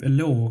benet, typ, eller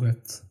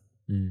låret.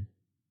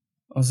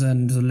 Och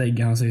sen så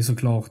lägger han sig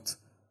såklart.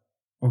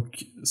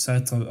 Och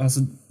Sätra, alltså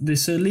det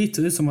ser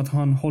lite ut som att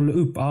han håller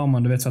upp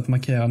armarna, du vet, så att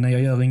markera, nej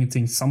jag gör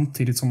ingenting,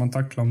 samtidigt som han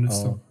tacklar, om det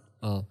står.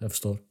 Ja, jag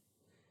förstår.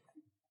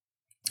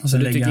 Och så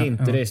du tycker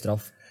inte det är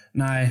straff?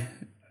 Nej,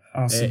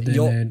 alltså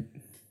men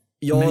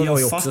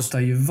jag fattar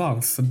ju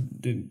varför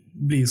det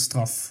blir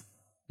straff.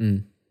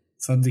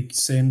 För att det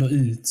ser ändå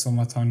ut som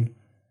att han...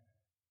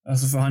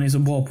 Alltså för han är så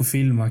bra på att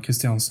filma,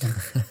 Christiansen.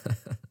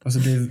 Alltså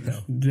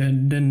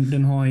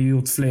den har han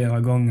gjort flera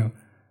gånger.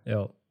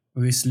 Ja.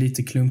 Och visst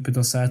lite klumpigt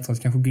av Sätra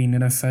att kanske gå in i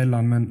den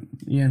fällan, men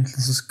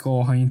egentligen så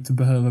ska han inte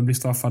behöva bli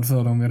straffad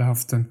för det om vi hade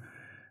haft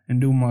en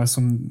domare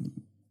som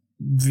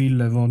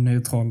ville vara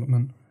neutral.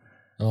 Men,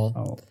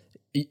 ja.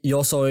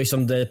 Jag sa ju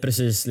som det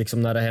precis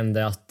liksom när det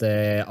hände att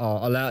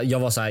jag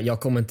var så här, jag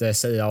kommer inte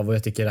säga vad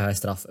jag tycker det här är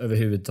straff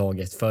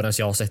överhuvudtaget förrän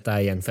jag har sett det här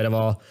igen, för det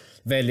var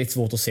väldigt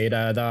svårt att se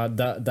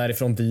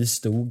därifrån vi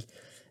stod.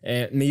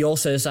 Men jag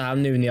säger så här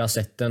nu när jag har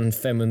sett den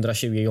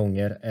 520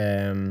 gånger.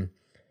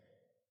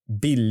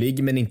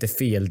 Billig men inte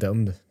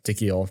feldömd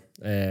tycker jag.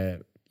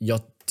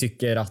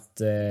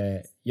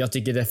 Jag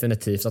tycker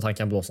definitivt att han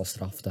kan blåsa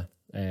straff där.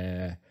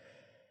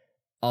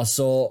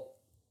 Alltså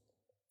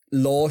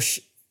Lars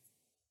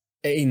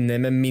är inne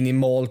med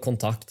minimal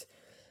kontakt,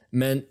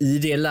 men i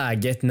det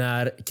läget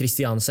när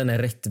Christiansen är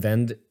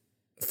rättvänd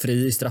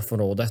fri i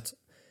straffområdet,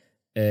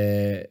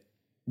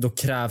 då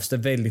krävs det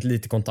väldigt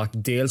lite kontakt,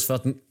 dels för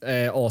att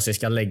AC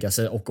ska lägga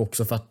sig och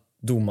också för att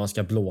domaren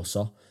ska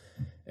blåsa.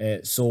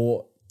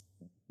 Så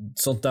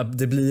sånt där,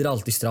 det blir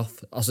alltid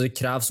straff. Alltså det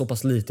krävs så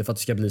pass lite för att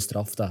det ska bli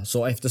straff där.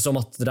 Så eftersom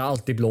att de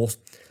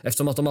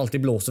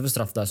alltid blåser för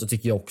straff där, så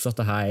tycker jag också att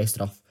det här är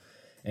straff.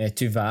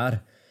 Tyvärr.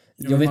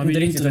 Jag vet man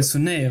vill inte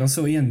resonera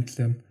så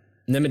egentligen.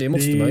 Nej, men det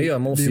måste man ju göra.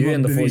 Man måste ju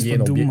ändå få ge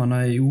en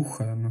domarna är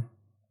osköna.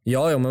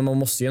 Ja, men man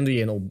måste ju ändå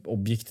ge en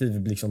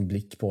objektiv liksom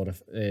blick på det.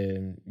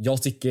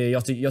 Jag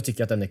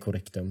tycker att den är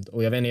korrekt dömd.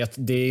 Och jag vet inte, att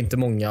det är inte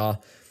många.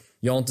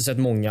 Jag har inte sett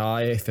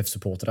många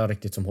FF-supportrar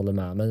riktigt som håller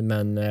med mig,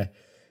 men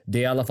det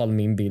är i alla fall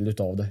min bild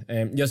utav det.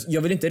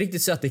 Jag vill inte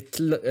riktigt säga att det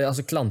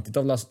är klantigt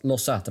av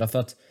Lars Sätra, för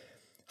att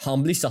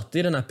han blir satt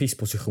i den här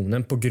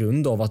pisspositionen på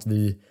grund av att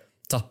vi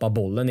tappar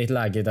bollen i ett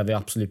läge där vi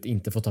absolut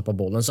inte får tappa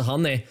bollen. Så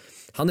han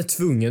är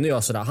tvungen att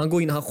göra sådär. Han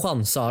går in, han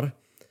chansar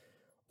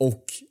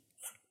och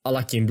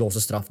Alakin blåser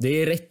straff. Det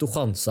är rätt att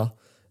chansa,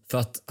 för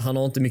att han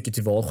har inte mycket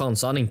till val.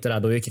 Chansar han inte där,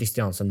 då är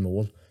Christiansen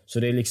mål. Så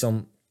det är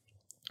liksom,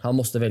 han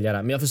måste välja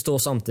det. Men jag förstår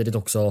samtidigt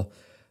också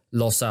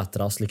Lars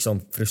Sätras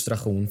liksom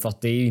frustration, för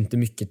att det är ju inte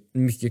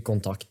mycket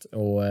kontakt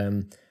och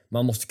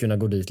man måste kunna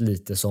gå dit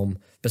lite som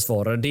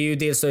besvarare. Det är ju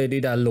dels så är det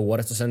där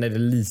låret och sen är det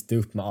lite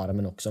upp med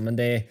armen också, men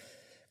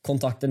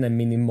kontakten är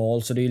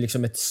minimal, så det är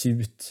liksom ett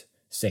surt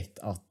sätt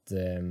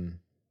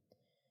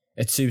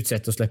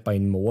att släppa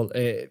in mål.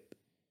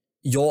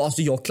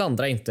 Jag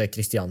klandrar inte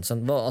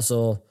Christiansen.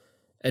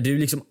 Är du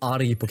liksom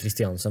arg på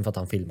Christiansen för att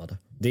han filmade?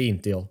 Det är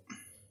inte jag.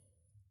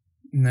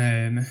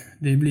 Nej, men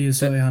det blir ju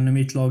så. Är han i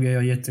mitt lag är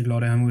jag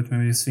jätteglad. Är han mot mig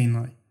blir jag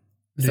svinarg.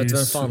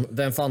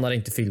 Vem fan hade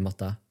inte filmat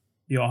det?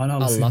 Jag hade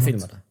aldrig Alla filmat.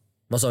 filmade.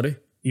 Vad sa du?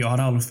 Jag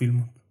hade aldrig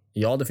filmat.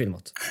 Jag hade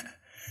filmat.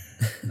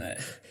 Nej.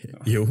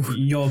 Jo.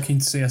 Jag kan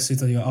inte säga att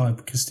jag är arg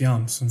på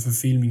Christiansen, för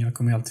filmningar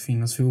kommer alltid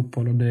finnas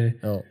fotboll, och det,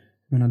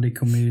 det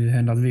kommer ju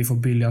hända att vi får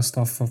billiga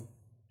straffar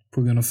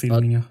på grund av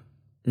filmningar.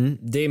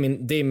 Det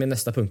är min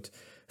nästa punkt.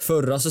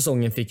 Förra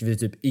säsongen fick vi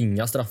typ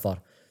inga straffar.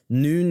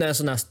 Nu när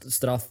sån här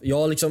straff, jag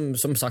har liksom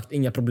som sagt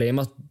inga problem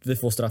att vi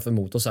får straff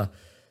emot oss här.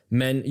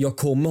 Men jag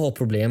kommer ha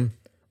problem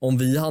om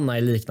vi hamnar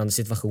i liknande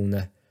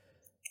situationer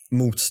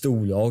mot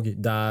storlag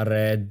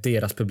där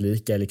deras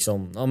publik är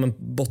liksom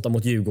borta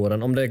mot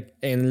Djurgården. Om det är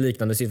en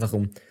liknande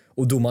situation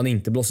och domaren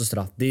inte blåser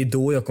straff, det är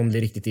då jag kommer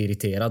bli riktigt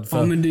irriterad. För...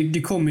 Ja, men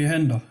det kommer ju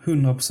hända.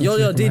 100%.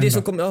 Ja, det är det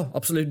som kommer, ja,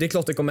 absolut. Det är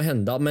klart det kommer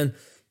hända, men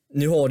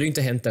nu har det ju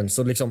inte hänt än,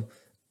 så liksom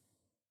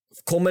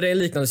kommer det en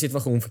liknande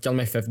situation för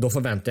Kalmar FF, då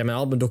förväntar jag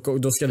mig men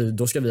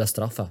då ska vi ha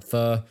straff här.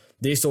 För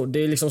det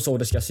är liksom så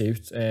det ska se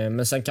ut.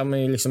 Men sen kan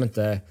man ju liksom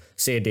inte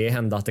se det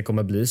hända att det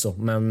kommer bli så.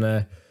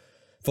 Men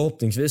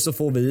förhoppningsvis så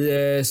får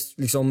vi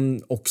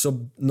liksom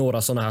också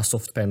några såna här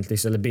soft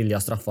penalties eller billiga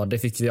straffar. Det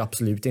fick vi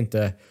absolut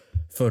inte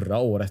förra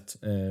året.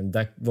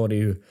 Där var det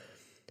ju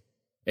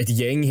ett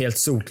gäng helt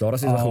solklara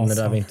situationer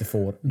där vi inte får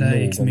någonting.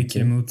 Det gick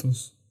mycket emot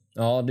oss.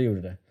 Ja, det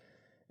gjorde det.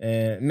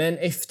 Men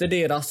efter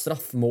deras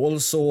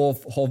straffmål så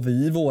har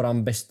vi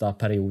våran bästa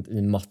period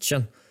i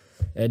matchen.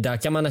 Där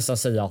kan man nästan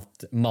säga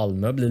att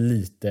Malmö blir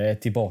lite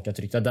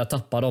tillbakatryckta. Där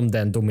tappar de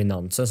den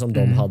dominansen som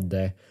de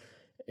hade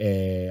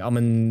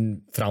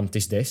fram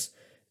tills dess.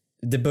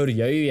 Det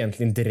börjar ju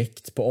egentligen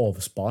direkt på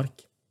avspark.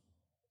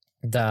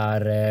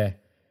 Där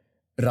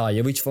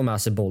Rajovic får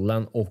med sig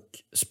bollen och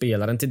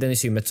spelaren till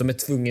Dennis Hymmet som är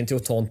tvungen till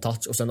att ta en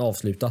touch och sen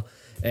avsluta.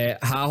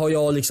 Här har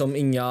jag liksom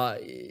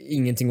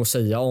ingenting att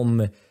säga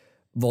om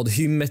vad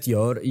Hymmet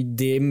gör.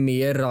 Det är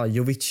mer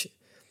Rajovic.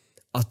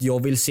 Att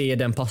jag vill se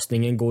den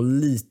passningen gå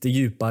lite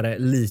djupare,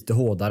 lite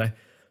hårdare.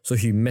 Så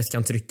Hymmet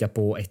kan trycka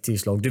på ett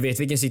tillslag. Du vet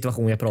vilken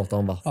situation jag pratar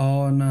om, va?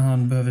 Ja, när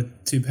han behöver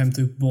typ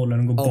hämta upp bollen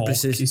och gå bak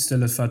precis.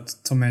 Istället för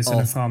att ta med sig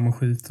den fram och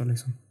skjuta.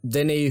 Liksom.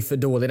 Den är ju för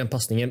dålig, den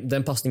passningen.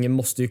 Den passningen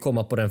måste ju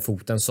komma på den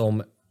foten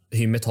som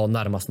Hymmet har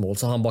närmast mål,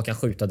 så han bara kan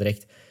skjuta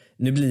direkt.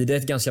 Nu blir det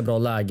ett ganska bra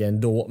läge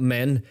ändå,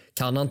 men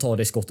kan han ta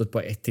det skottet på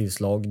ett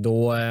tillslag,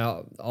 då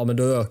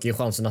ökar ju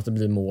chansen att det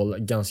blir mål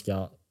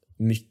ganska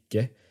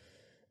mycket.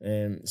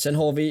 Sen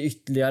har vi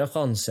ytterligare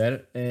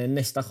chanser.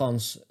 Nästa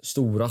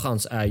stora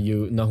chans är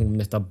ju när hon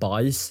nettar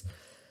bajs.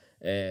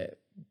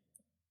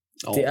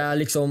 Det är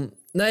liksom...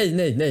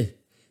 Nej.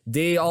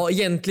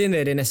 Egentligen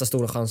är det nästa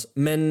stora chans.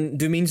 Men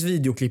du minns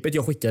videoklippet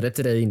jag skickade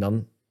till dig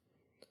innan?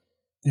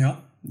 Ja.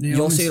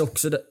 Jag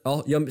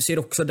ser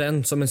också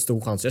den som en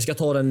stor chans. Jag ska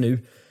ta den nu.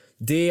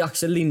 Det är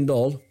Axel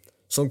Lindahl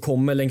som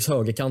kommer längs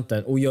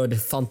högerkanten och gör det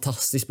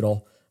fantastiskt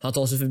bra. Han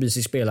tar sig förbi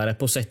sin spelare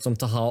på sätt som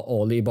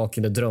Taha Ali bara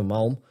kunde drömma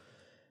om.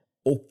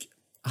 Och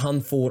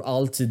han får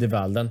all tid i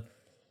världen.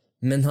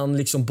 Men han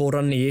liksom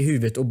borrar ner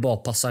huvudet och bara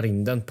passar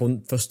in den på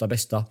första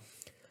bästa.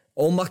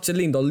 Om Axel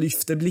Lindahl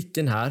lyfter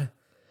blicken här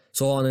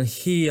så har han en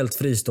helt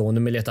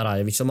fristående Mileta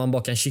Rajovic som man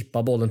bara kan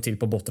chippa bollen till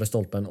på bortre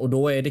stolpen. Och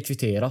då är det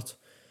kvitterat.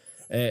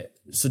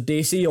 Så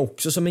det ser jag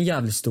också som en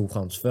jävligt stor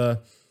chans. För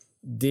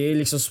det är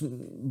liksom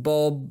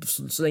bara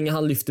så länge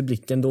han lyfter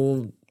blicken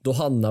då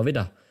hamnar vi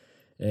där.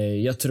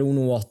 Jag tror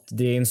nog att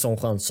det är en sån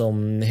chans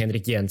som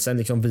Henrik Jensen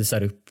liksom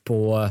visar upp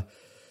på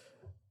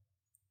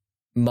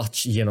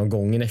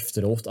matchgenomgången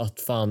efteråt. Att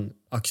fan,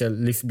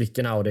 Axel, lyft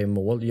blicken här och det är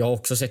mål. Jag har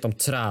också sett dem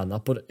träna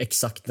på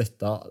exakt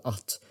detta.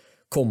 Att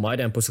komma i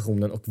den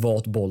positionen och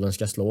vart bollen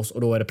ska slås.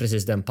 Och då är det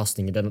precis den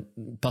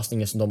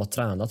passningen som de har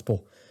tränat på.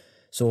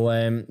 Så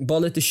bara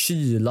lite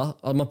kyla.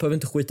 Man behöver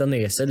inte skita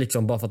ner sig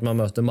liksom, bara för att man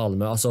möter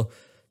Malmö. Alltså,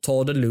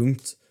 ta det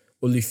lugnt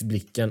och lyft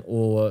blicken.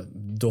 Och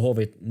då har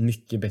vi ett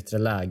mycket bättre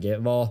läge.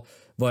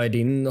 Vad är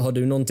din... Har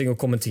du någonting att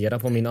kommentera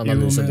på min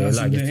analys av det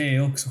alltså, läget? Det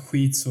är också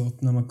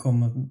skitsvårt när man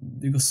kommer...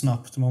 Det går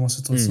snabbt. Man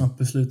måste ta ett snabbt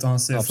beslut. Och han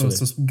ser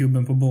först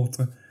gubben på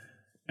bortre.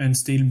 En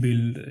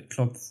stillbild,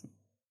 klart...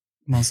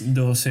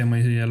 Då ser man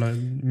ju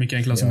mycket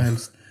enklare som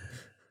helst.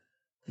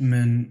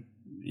 Men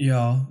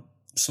ja,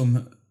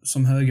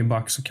 som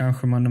högerback så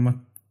kanske man,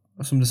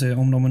 som du säger,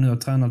 om de nu har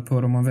tränat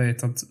på det och man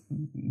vet att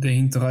det är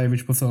inte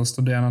Rajovic på först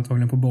och det är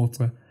antagligen på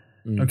bortre.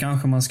 Då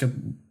kanske man ska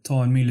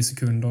ta en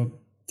millisekund och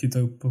titta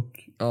upp och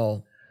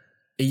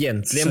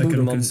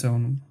Egentligen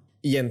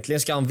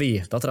ska han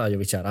veta att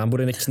Rajovic är. Han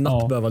borde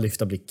knappt behöva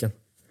lyfta blicken.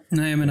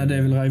 Nej, jag menar det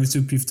är väl Rajovics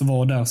uppgift att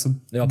vara där, så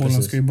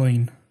bollen ska ju bara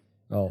in.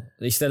 Ja,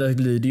 istället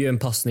blir det ju en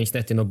passning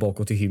snett in och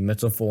bakåt till hymmet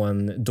som får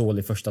en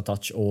dålig första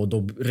touch och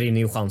då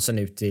rinner ju chansen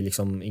ut till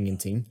liksom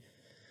ingenting.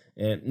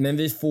 Men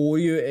vi får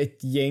ju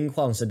ett gäng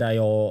chanser där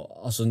jag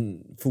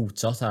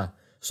fortsatt här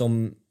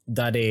som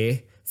där det är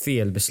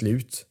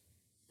felbeslut.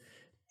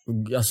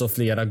 Alltså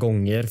flera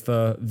gånger,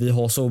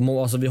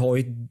 för vi har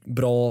ju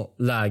bra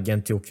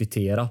lägen till att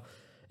kvittera.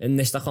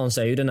 Nästa chans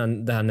är ju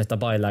det här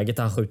Netabay-läget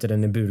där han skjuter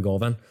den i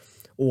burgaven.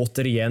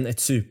 Återigen ett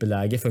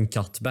superläge för en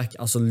cutback.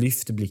 Alltså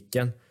lyft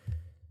blicken.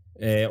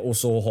 Och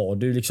så har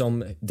du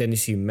liksom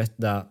Dennis Hymmet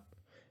där.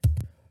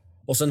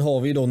 Och sen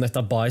har vi ju då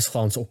Netabays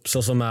chans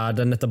också, som är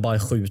den Netabay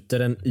skjuter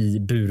den i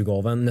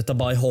burgaven.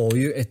 Netabay har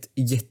ju ett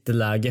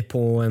jätteläge på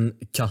en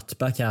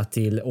cutback här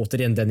till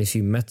återigen Dennis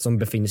Hymmet som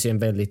befinner sig i en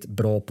väldigt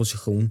bra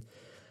position.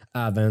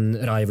 Även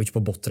Rajovic på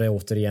bortre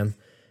återigen.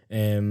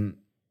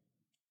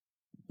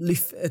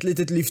 Ett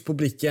litet lyft på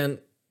blicken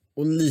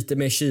och lite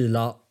mer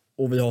kyla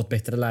och vi har ett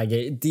bättre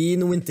läge. Det är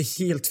nog inte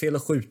helt fel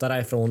att skjuta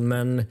därifrån,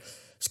 men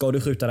ska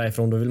du skjuta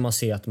därifrån då vill man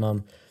se att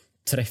man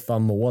träffar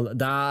mål.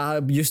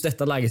 Just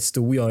detta läget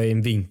stod jag i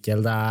en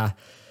vinkel där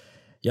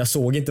jag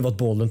såg inte vart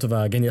bollen tog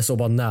vägen. Jag såg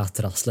bara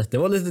nätrasslet. Det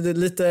var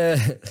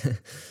lite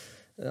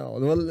ja,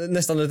 det var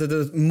nästan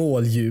lite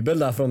måljubel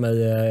där från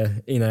mig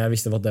innan jag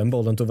visste vart den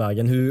bollen tog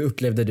vägen. Hur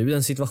upplevde du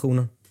den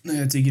situationen? Nej,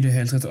 jag tycker det är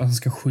helt rätt att han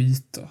ska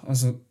skita.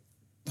 Alltså,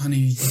 han är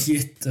ju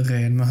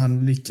jätteren, men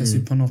han lyckas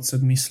ju på något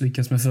sätt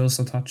misslyckas med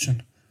första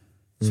touchen.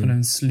 Så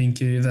den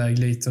slinker iväg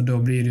lite och då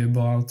blir det ju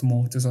bara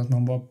automatiskt att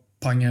man bara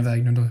pangar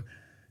iväg den. Då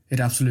är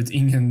det absolut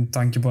ingen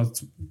tanke på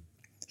att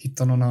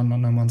hitta någon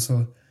annan när man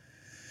så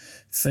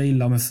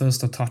failar med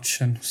första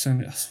touchen.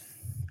 Sen, alltså.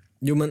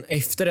 Jo, men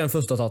efter den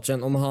första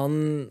touchen, om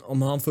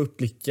han får upp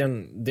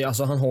blicken,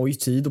 han har ju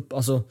tid och,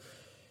 alltså,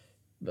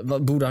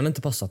 borde han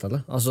inte passat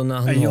eller? Alltså när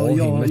han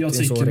jag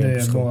tycker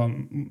det är bara,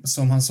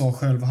 som han sa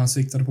själv, han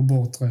siktade på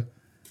bortre.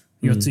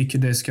 Jag tycker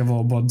det ska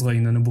vara bara dra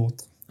in den i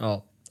bortre.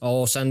 Ja,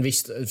 och sen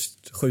visst,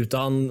 skjuter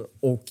han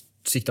och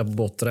siktar på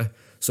bortre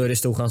så är det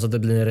stor chans att det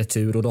blir en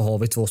retur och då har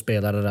vi två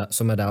spelare där,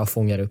 som är där och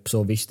fångar upp.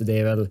 Så visst, det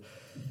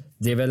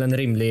är väl en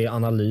rimlig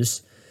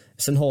analys.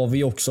 Sen har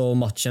vi också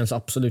matchens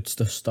absolut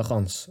största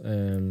chans.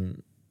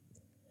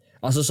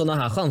 Alltså såna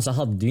här chanser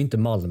hade ju inte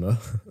Malmö.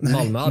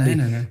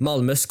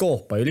 Malmö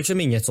skapar ju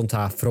liksom inget sånt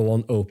här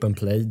från open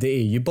play. Det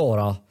är ju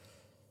bara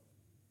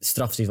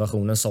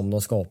straffsituationen som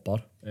de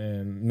skapar.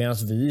 Medan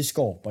vi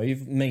skapar ju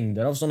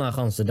mängder av såna här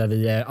chanser där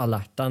vi är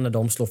alerta när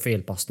de slår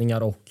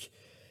felpassningar och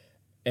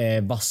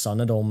vassa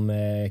när de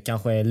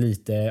kanske är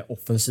lite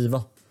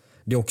offensiva.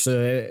 Det är också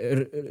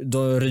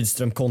då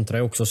Rydström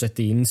kontrar också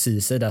sätter in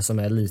Ceesay där som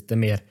är lite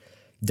mer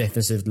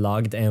defensivt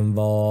lagd än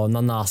vad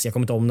Nanasi, jag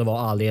kommer inte ihåg om det var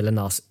Ali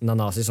eller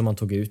Nanasi som han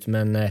tog ut,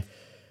 men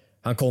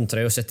han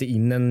kontrar och sätter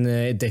in en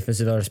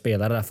defensivare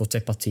spelare där för att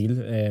täppa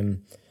till.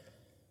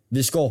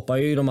 Vi skapar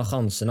ju de här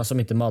chanserna som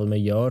inte Malmö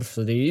gör,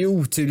 så det är ju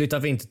otydligt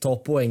att vi inte tar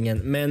poängen.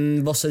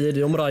 Men vad säger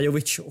du om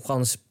Rajovic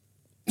chans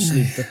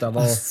slutet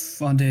där?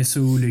 Fan, det är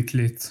så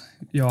olyckligt.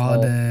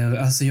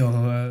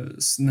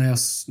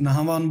 När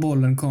han vann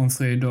bollen kom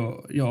Fred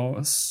och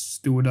jag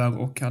stod där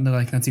och hade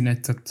räknat in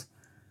 1-1.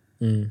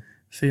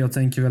 För jag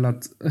tänker väl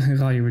att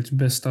Rajovics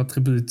bästa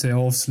attribut är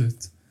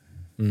avslut.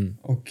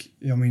 Och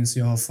jag minns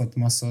jag har fått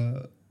massa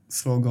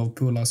frågor av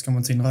polare. Ska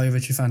man ta in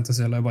Rajovic i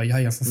fantasy? Eller jag bara,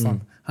 ja för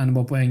fan. Han är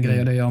bara på en grej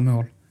och det gör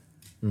mål.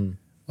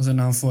 Och sen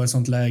när han får ett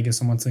sånt läge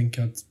som man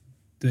tänker att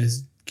det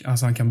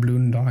alltså han kan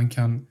blunda, han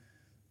kan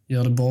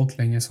göra det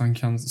baklänges, han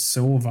kan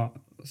sova.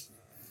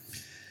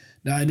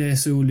 Nej, det är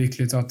så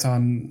olyckligt att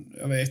han,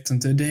 jag vet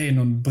inte, det är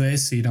någon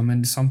bredsida,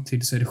 men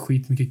samtidigt så är det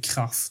skitmycket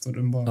kraft och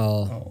den bara...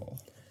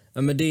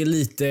 Ja, men det är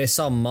lite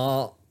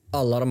samma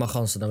alla de här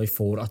chanserna vi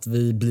får, att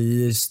vi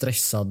blir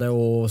stressade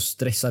och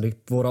stressar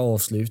upp våra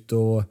avslut,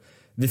 och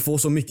vi får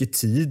så mycket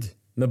tid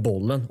med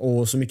bollen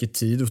och så mycket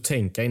tid att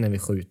tänka innan vi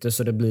skjuter,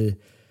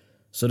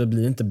 så det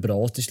blir inte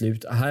bra till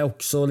slut. Här är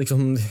också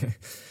liksom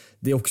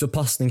det är också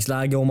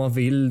passningsläge om man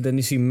vill. Den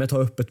i simmet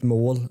har öppet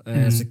mål.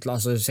 Så,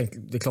 alltså,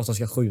 det är klart att han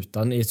ska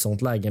skjuta i ett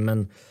sånt läge,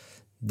 men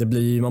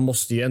man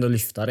måste ju ändå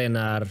lyfta det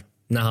när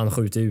han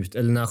skjuter ut,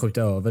 eller när han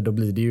skjuter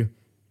över.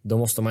 Då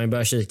måste man ju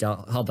börja kika.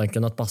 Hade han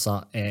kunnat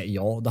passa?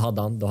 Ja, det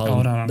hade han.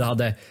 Det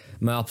hade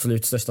med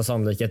absolut största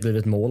sannolikhet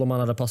blivit mål om han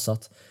hade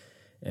passat.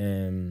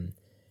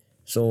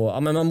 Så ja,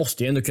 men man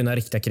måste ju ändå kunna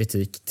rikta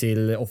kritik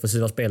till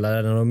offensiva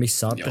spelare när de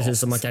missar. Ja. Precis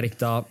som man kan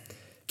rikta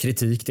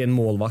kritik till en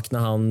målvakt när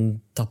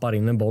han tappar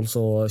in en boll,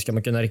 så ska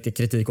man kunna rikta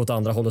kritik åt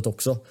andra hållet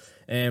också.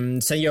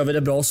 Sen gör vi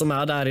det bra som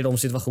är där i de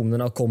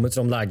situationerna och kommer till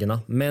de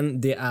lägena.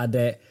 Men det är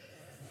det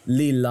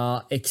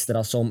lilla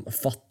extra som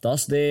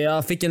fattas.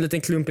 Jag fick en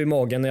liten klump i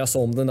magen när jag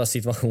såg om den där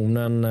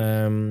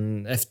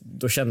situationen.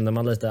 Då kände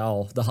man lite,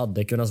 ja, det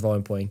hade kunnat vara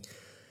en poäng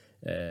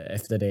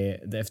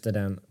efter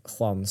den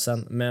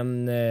chansen.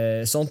 Men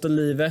sånt är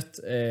livet.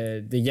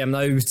 Det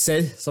jämnar ut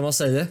sig, som man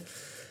säger.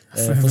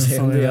 Får se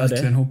om det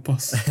verkligen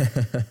hoppas.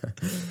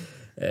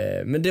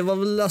 Men det var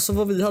väl alltså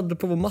vad vi hade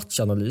på vår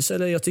matchanalys.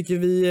 Eller jag tycker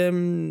vi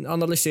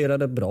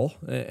analyserade bra.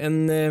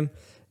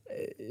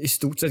 I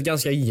stort sett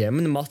ganska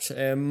jämn match.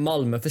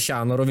 Malmö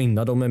förtjänar att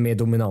vinna, de är mer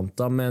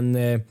dominanta, men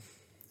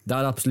det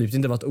hade absolut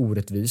inte varit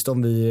orättvist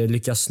om vi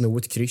lyckas sno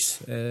ett kryss.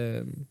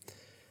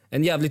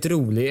 En jävligt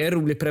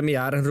rolig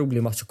premiär, en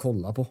rolig match att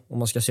kolla på, om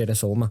man ska se det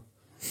så med.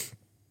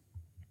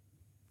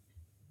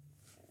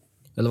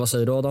 Eller vad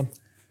säger du, Adam?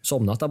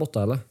 Somnat där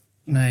borta eller?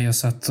 Nej, jag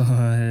satt och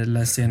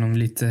läste igenom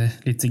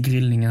lite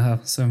grillningar här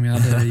som jag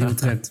hade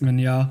gjort rätt. Men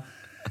ja,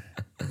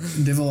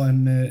 det var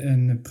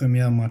en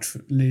premiärmatch.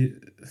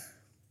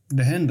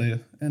 Det hände ju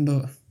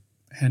ändå.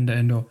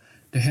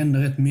 Det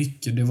hände rätt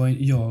mycket. Det var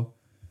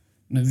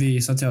när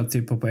vi satt jag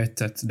typ på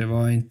 1-1. Det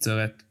var inte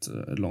rätt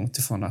långt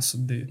ifrån. Alltså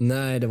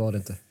nej, det var det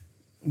inte.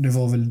 Det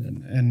var väl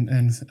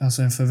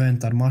en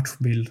förväntad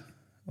matchbild.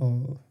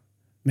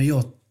 Men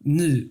jag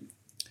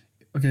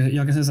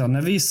kan säga så här,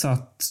 när vi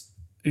satt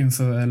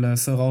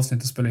förra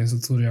avsnittet spelade in, så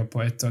trodde jag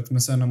på 1-1.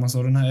 Men sen när man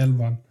såg den här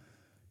 11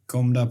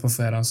 kom där på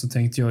fredagen, så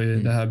tänkte jag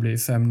ju det här blir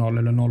 5-0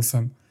 eller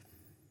 0-5.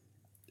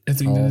 Jag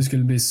tänkte det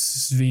skulle bli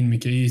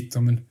svinmycket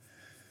ytor, men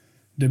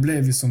det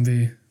blev ju som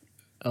vi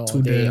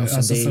trodde.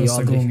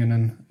 Första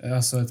gången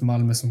ett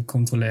Malmö som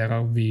kontrollerar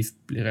och vi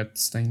blir rätt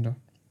stängda.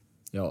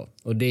 Ja,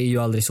 och det är ju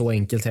aldrig så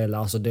enkelt heller.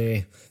 Alltså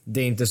det är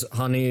inte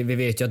så, vi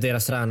vet ju att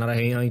deras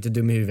tränare är inte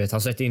dum i huvudet.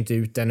 Han sätter inte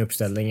ut den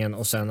uppställningen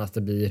och sen att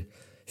det blir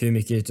hur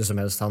mycket ytor som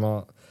helst.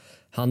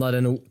 Han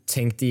hade nog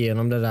tänkt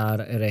igenom det där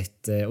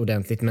rätt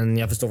ordentligt, men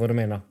jag förstår vad du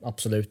menar.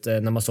 Absolut.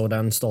 När man såg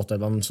den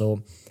startelvan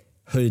så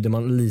höjde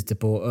man lite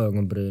på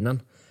ögonbrynen.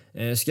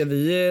 Ska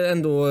vi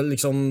ändå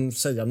liksom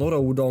säga några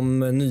ord om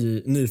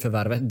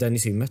nyförvärvet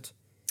Dennis Hymmet?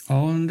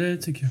 Ja, det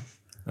tycker jag.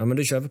 Ja, men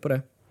då kör vi på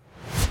det.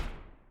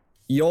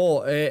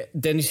 Ja,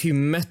 Dennis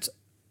Hymmet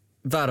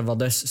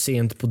värvades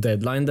sent på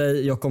deadline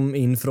day. Jag kom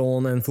in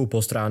från en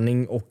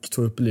fotbollsträning och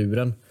tog upp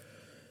luren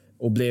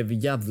och blev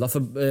jävla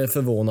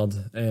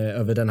förvånad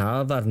över den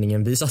här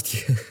värvningen. Vi satt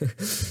ju...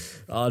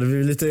 ja, det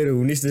blev lite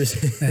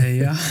ironiskt.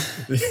 Ja.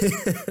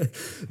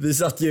 Vi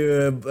satt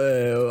ju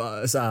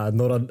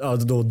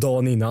då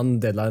dagen innan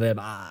deadline.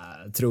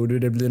 Tror du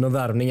det blir någon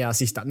värvning här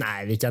sista?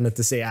 Nej, vi kan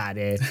inte se.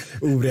 Det är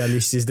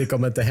orealistiskt, det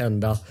kommer inte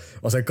hända.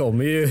 Och sen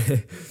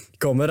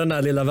kommer den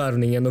här lilla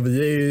värvningen, och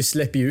vi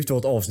släpper ut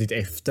vårt avsnitt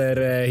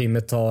efter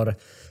Hymmet har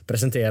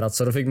presenterat.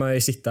 Så då fick man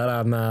ju sitta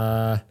där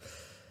med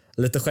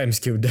lite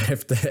skämskudde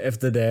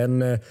efter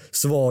den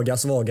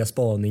svaga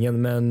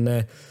spaningen.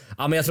 Men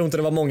jag tror inte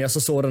det var många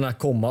som såg den här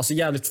komma. Så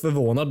jävligt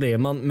förvånad blev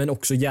man, men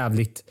också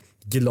jävligt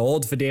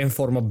glad, för det är en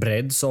form av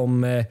bredd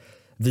som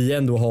vi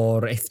ändå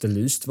har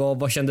efterlyst.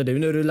 Vad kände du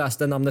när du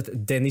läste namnet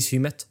Dennis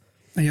Hymmet?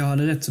 Jag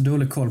hade rätt så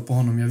dålig koll på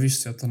honom. Jag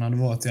visste att han hade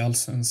varit i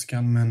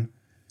Allsvenskan, men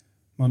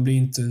man blir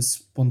inte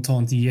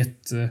spontant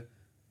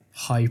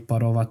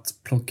jättehypad av att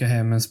plocka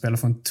hem en spelare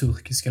från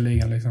turkiska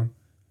ligan liksom.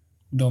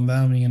 De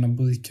värvningarna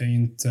brukar ju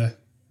inte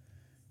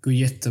gå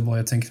jättebra.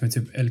 Jag tänker mig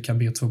typ El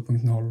Kabir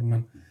 2.0,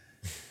 men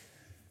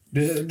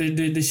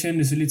det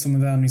kändes ju lite som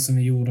en värvning som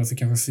vi gjorde för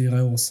kanske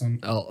 4 år sedan.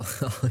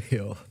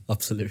 Ja,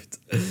 absolut.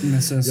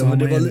 Men sen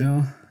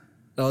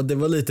det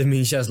var lite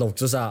min känsla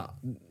också så här.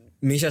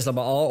 Min känsla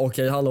bara,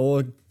 okej,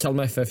 hallå,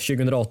 Kalmar FF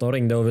 2018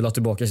 ringde och ville ha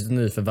tillbaka sitt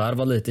nyförvärv,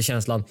 var lite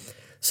känslan.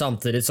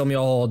 Samtidigt som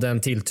jag har den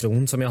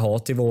tilltron som jag har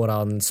till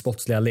våran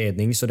sportsliga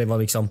ledning, så det var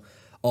liksom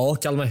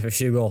Kalmar FF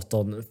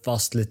 2018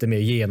 fast lite mer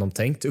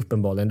genomtänkt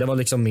uppenbarligen. Det var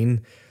liksom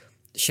min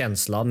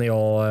känsla när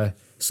jag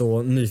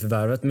såg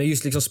nyförvärvet. Men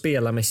just liksom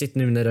spelarmässigt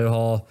nu när du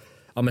har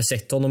ja, men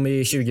sett honom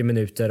i 20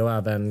 minuter och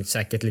även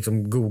säkert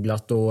liksom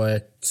googlat och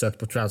sökt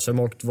på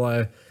Transfermarkt.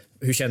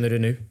 Hur känner du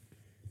nu?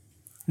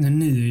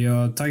 Nu är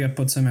jag taggad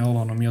på att se mer av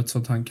honom. Jag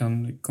tror att han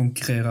kan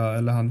konkurrera,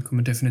 eller han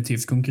kommer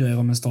definitivt konkurrera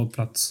om en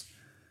startplats.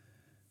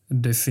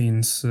 Det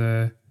finns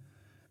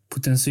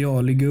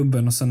potential i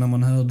gubben, och sen när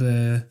man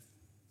hörde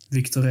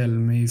Victor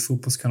Elm i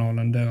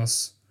Fotbollskanalen,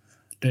 deras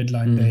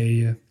deadline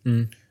day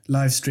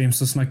livestream,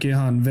 så snackade ju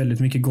han väldigt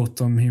mycket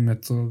gott om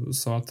Himmet och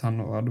sa att han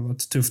hade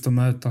varit tufft att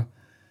möta.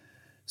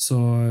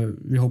 Så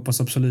vi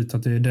hoppas absolut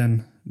att det är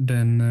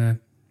den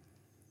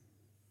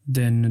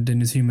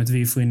Dennis Himmet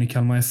vi får in i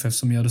Kalmar FF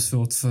som gör det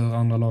svårt för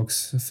andra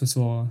lags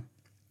försvarare.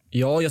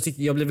 Ja,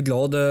 jag blev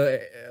glad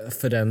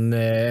för den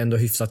ändå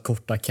hyfsat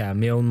korta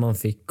cameon man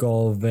fick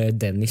av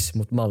Dennis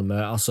mot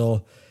Malmö.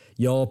 Alltså,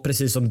 jag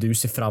precis som du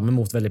ser fram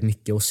emot väldigt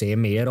mycket och ser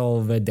mer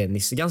av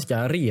Dennis.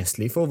 Ganska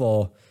reslig för att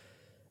vara...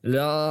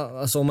 Ja,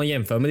 alltså om man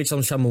jämför med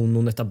liksom Chamon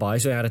och Netabay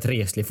så är han rätt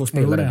reslig för att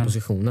spela den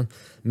positionen.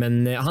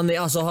 Men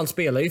han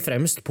spelar ju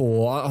främst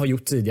på, har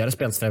gjort tidigare,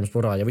 spelat främst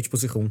på Rajovic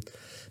position.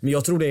 Men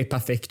jag tror det är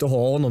perfekt att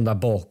ha honom där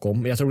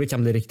bakom. Jag tror det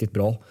kan bli riktigt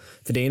bra.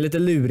 För det är en lite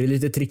lurig,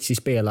 lite trixig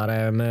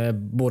spelare med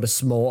både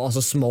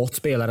smart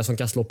spelare som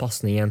kan slå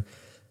passningen,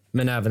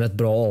 men även ett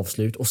bra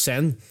avslut. Och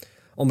sen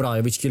om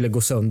Rajovic skulle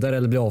gå sönder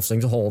eller bli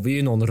avstängd så har vi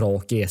ju någon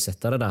rak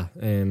ersättare där.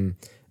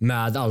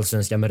 Med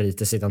allsvenska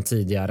meriter sedan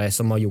tidigare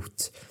som har gjort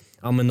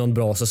någon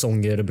bra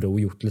säsong i Örebro,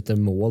 gjort lite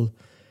mål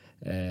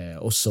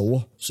och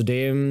så. Så det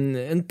är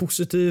en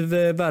positiv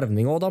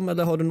värvning, Adam,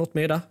 eller har du något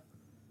mer där?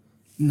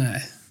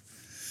 Nej.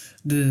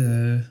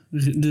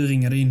 Du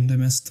ringade in det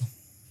mesta.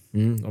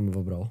 Ja, men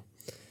vad bra.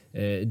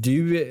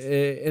 Du,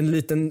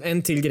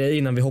 en till grej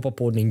innan vi hoppar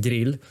på din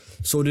grill.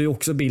 Så du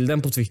också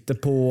bilden på Twitter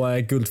på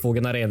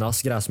Guldfågeln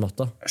Arenas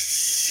gräsmatta?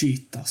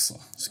 Shit alltså.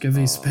 Ska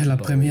vi spela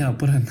premiär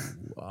på den?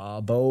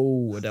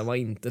 Den var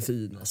inte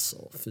fin alltså.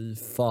 Fy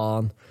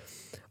fan.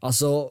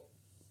 Alltså,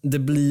 det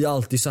blir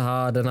alltid så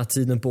här den här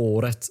tiden på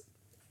året,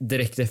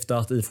 direkt efter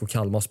att IFK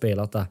Kalmar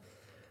spelat där.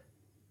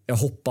 Jag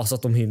hoppas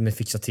att de hinner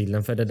fixa till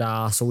den, för det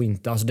där så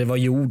inte. Alltså det var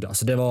jord.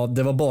 Alltså det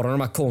var bara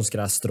de här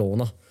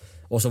konstgrässtråna.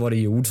 Och så var det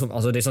jord.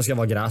 Alltså det som ska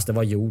vara gräs, det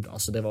var jord.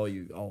 Alltså det var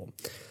ju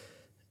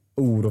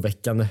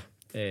oroväckande.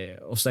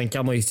 Och sen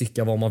kan man ju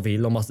tycka vad man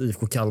vill om att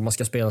IFK Kalmar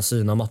ska spela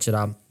sina matcher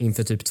där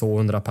inför typ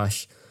 200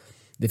 pers.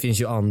 Det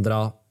finns ju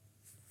andra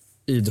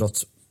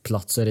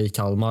idrottsplatser i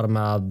Kalmar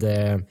med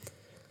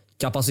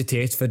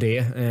kapacitet för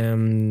det.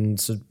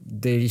 Så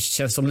det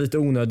känns som lite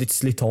onödigt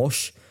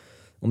slitage,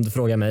 om du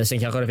frågar mig. Sen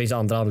kanske det finns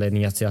andra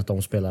anledningar till att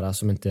de spelar där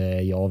som inte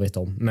jag vet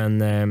om.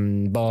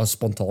 Men bara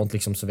spontant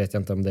liksom, så vet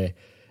jag inte om det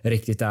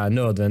riktigt är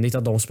nödvändigt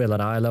att de spelar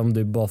där, eller om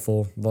du bara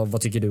får...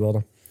 Vad tycker du,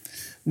 Adam?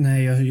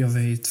 Nej, jag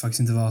vet faktiskt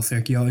inte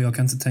varför. Jag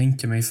kan inte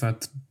tänka mig för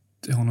att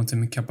det har något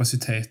med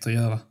kapacitet att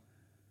göra. I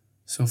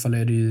så fall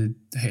är det ju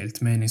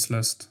helt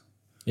meningslöst.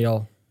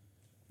 Ja.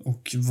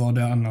 Och vad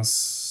det annars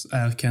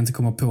är kan jag inte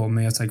komma på,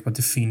 men jag tänker på att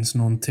det finns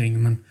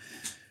någonting. Men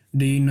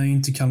det är ju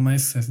inte Kalmar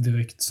FF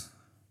direkt.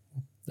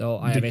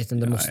 Ja, jag vet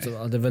inte.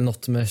 Det är väl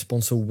något med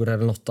sponsorer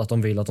eller något, att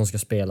de vill att de ska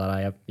spela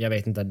där. Jag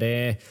vet inte. Det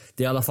är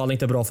i alla fall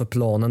inte bra för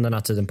planen den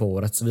här tiden på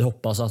året. Så vi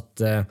hoppas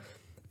att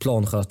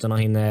planskötarna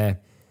hinner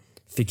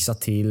fixa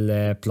till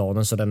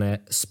planen så den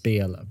är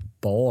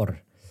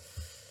spelbar.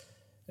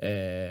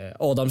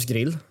 Adams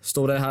grill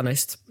står det här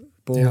näst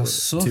på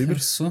tur.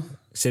 Jaså.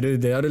 Ser du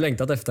det? Har du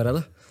längtat efter,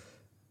 eller?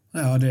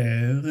 Ja, det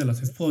är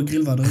relativt bra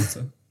grillväder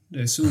ute.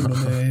 Det är sol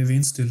och det är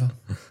vindstilla.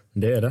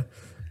 Det är det.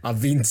 Ja,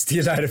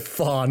 vindstilla är det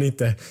fan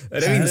inte.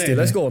 Är det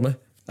vindstilla i Skåne?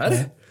 Är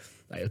det?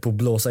 Jag höll på att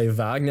blåsa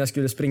iväg när jag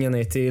skulle springa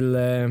ner till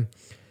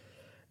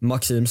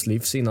Maxims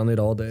livs innan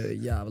idag. Det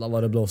jävlar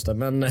vad det blåste.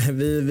 Men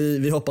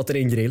vi hoppar till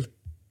din grill.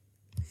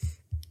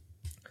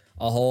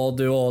 Jaha,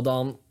 du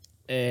Adam.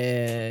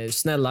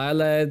 Snälla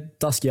eller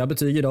taskiga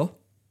betyg idag?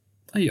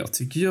 Jag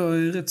tycker jag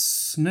är rätt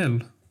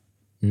snäll.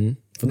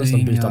 Får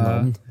nästan byta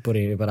namn på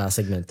det här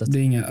segmentet. Det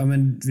är inga,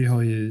 men vi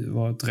har ju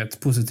varit rätt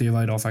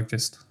positiva idag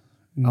faktiskt.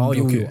 Ja,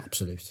 jo,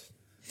 absolut.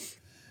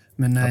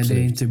 Men nej, absolut.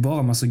 Det är inte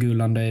bara massa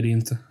gullan, det är det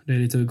inte. Det är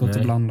lite gott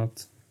och blandat.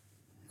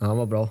 Ja,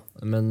 vad bra.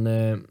 Men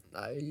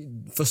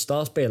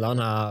första spelaren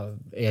här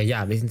är jag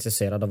jävligt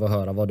intresserad av att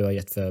höra vad du har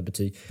gett för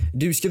betyg.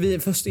 Du, ska vi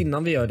först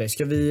innan vi gör det,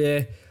 ska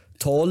vi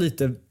ta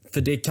lite,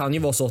 för det kan ju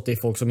vara så att det är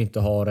folk som inte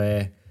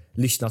har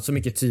lyssnat så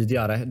mycket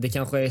tidigare. Det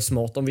kanske är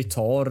smart om vi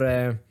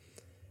tar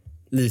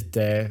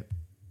lite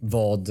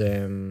vad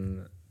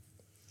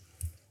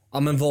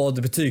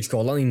vad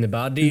betygsskalan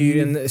innebär. Det är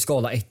ju en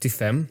skala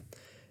 1-5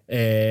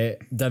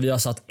 där vi har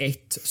satt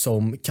 1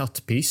 som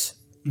kattpiss.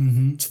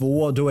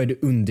 2, då är du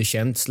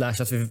underkänd /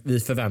 att vi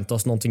förväntar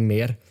oss någonting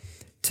mer.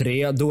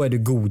 3, då är du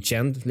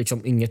godkänd,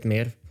 liksom inget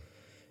mer.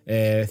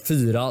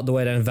 4, då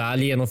är det en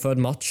väl genomförd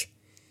match.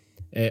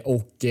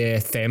 Och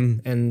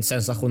 5, en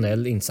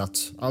sensationell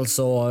insats.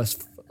 Alltså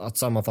att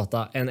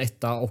sammanfatta, en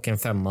 1 och en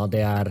 5.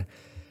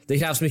 Det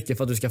krävs mycket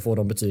för att du ska få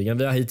de betygen.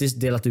 Vi har hittills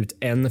delat ut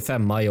en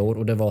 5 i år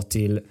och det var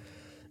till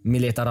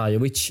Mileta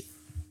Rajovic.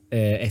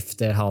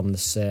 efter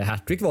hans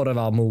hattrick var det,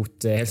 va,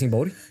 mot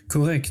Helsingborg.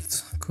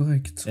 Korrekt.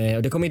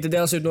 Det kommer inte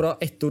delas ut några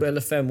 1-or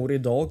eller 5-or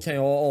idag, kan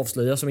jag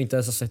avslöja, som inte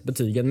ens har sett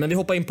betygen. Men vi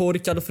hoppar in på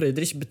Ricardo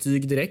Friedrichs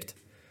betyg direkt.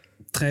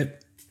 3.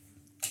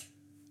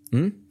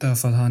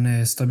 Därför att han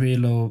är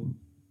stabil och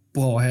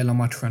bra hela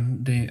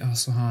matchen.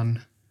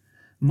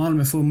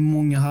 Malmö får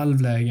många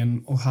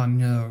halvlägen och han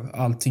gör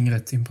allting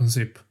rätt i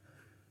princip.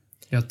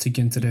 Jag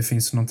tycker inte det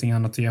finns någonting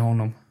annat att ge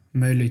honom.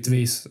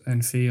 Möjligtvis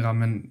en 4,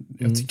 men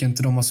jag tycker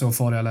inte de har så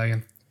farliga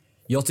lägen.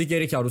 Jag tycker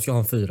Ricardo ska ha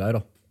en 4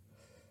 idag.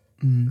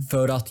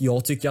 För att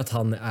jag tycker att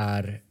han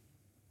är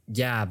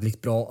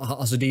jävligt bra.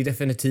 Alltså det är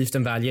definitivt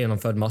en väl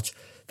genomförd match.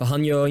 För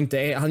han gör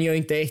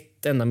inte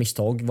ett enda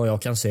misstag vad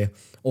jag kan se.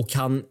 Och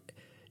han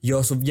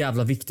gör så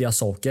jävla viktiga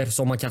saker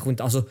som man kanske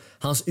inte... Alltså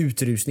hans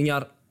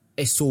utrustningar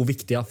är så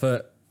viktiga,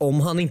 för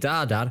om han inte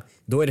är där,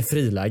 då är det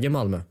friläge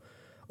Malmö.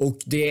 Och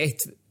det är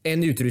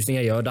en utrustning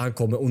jag gör där han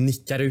kommer och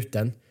nickar ut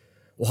den.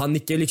 Och han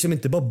nickar liksom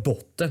inte bara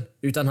botten,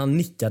 utan han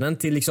nickar den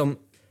till liksom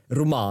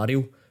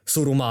Romario,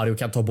 så Romario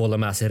kan ta bollen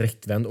med sig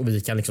rättvänd och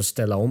vi kan liksom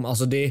ställa om.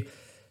 Alltså det,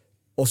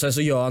 och sen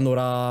så gör han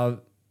några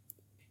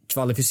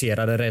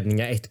kvalificerade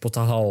räddningar, ett på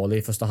Tahali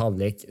i första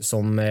halvlek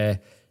som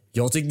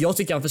jag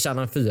tycker han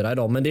förtjänar en 4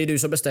 idag, men det är du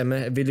som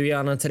bestämmer. Vill du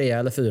gärna en 3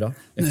 eller 4?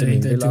 Nej,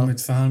 det är dumt,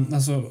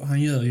 för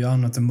han gör ju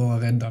annat än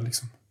bara rädda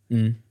liksom. Det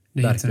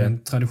är verkligen inte den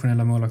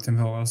traditionella målvakten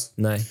vi har alltså.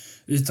 Nej.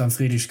 Utan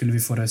Friedrich skulle vi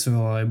få det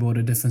svårare i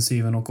både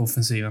defensiven och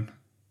offensiven.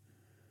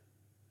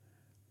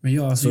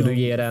 Men så du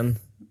ger en?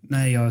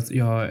 Nej,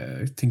 jag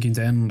tänker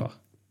inte ändra.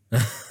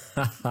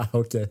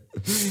 Okej.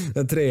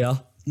 En 3.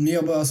 Men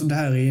det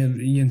här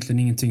är egentligen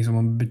ingenting som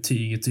har med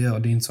betyget att göra.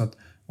 Det är inte så att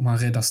om han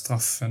räddar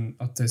straffen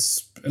att det...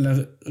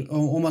 Eller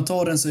om man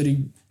tar den så är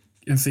det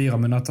en 4,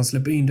 men att han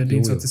släpper in det, det är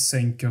inte så att det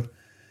sänker.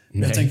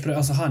 Jag tänker på det,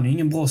 alltså han är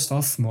ingen bra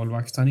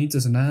straffmålvakt. Han är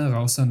inte så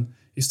nära, och sen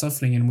i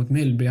strafflinjen mot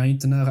Mellby är han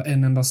inte nära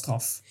en enda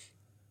straff.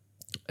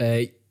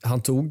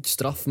 Han tog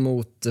straff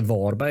mot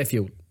Varberg i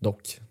fjol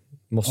dock.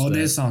 Ja,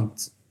 det är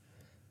sant.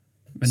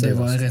 Men det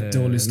var en rätt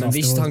dålig straff.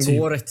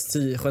 Men visst,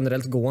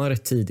 generellt går han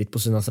rätt tidigt på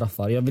sina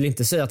straffar. Jag vill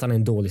inte säga att han är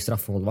en dålig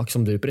straffmålvakt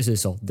som du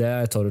precis sa.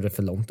 Där tar du det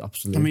för långt,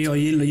 absolut. Ja, men jag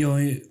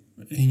är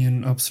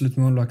ingen absolut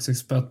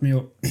målvaktsexpert, men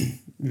jag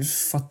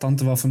fattar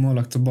inte varför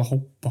målvakter bara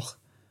hoppar.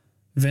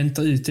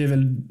 Vänta ut, det är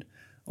väl...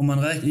 Om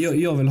man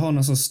jag vill ha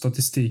någon sorts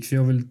statistik, för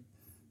jag vill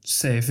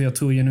se, för jag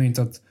tror genuint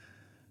att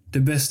det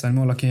bästa en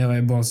målvakt kan göra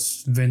är bara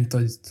vänta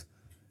ut.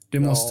 Det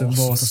måste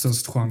vara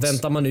störst chans.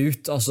 Väntar man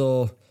ut,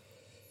 alltså...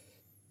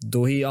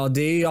 Då,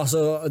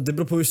 det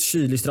beror på hur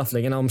kylig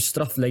straffläggaren. Om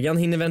straffläggaren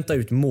hinner vänta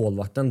ut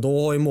målvakten,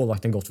 då har ju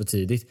målvakten gått för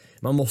tidigt.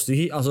 Man måste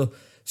ju,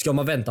 ska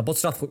man vänta på att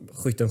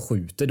straffskytten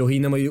skjuter, då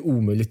hinner man ju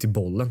omöjligt till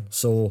bollen.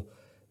 Så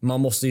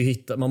man måste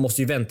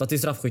ju vänta till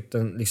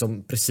straffskytten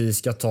liksom precis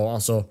ska ta,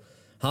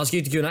 han ska ju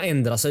inte kunna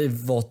ändra sig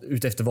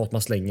ut efter vart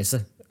man slänger sig.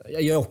 Det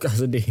är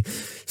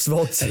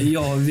svagt.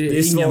 Det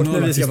är svagt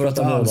när vi ska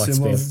prata målvaktsspel.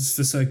 Jag bara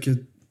försöker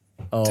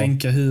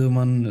tänka hur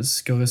man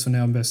ska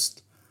resonera bäst.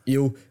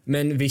 Jo,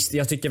 men visst,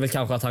 jag tycker väl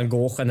kanske att han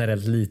går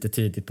generellt lite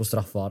tidigt på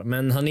straffar.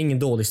 Men han är ingen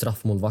dålig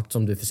straffmålvakt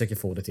som du försöker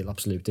få det till,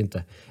 absolut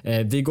inte.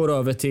 Vi går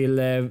över till,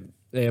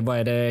 vad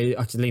är det,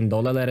 Axel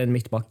Lindahl eller är det en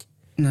mittback?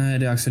 Nej,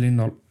 det är Axel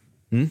Lindahl.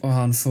 Och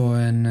han får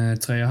en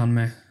 3 han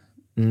med.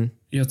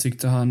 Jag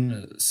tyckte han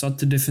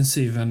satte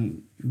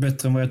defensiven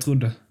bättre än vad jag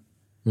trodde.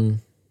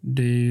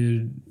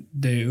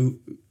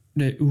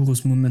 Det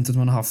orosmomentet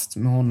man har haft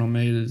med honom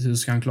är hur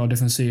ska han klara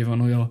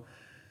defensiven, och jag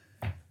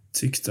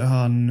tyckte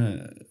han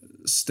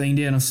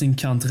stängde igenom sin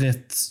kant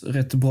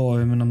rätt bra.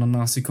 Jag menar,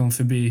 Nasi kom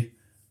förbi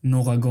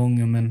några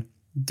gånger, men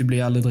det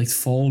blir aldrig direkt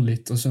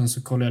farligt. Och sen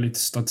så kollade jag lite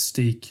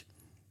statistik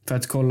för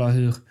att kolla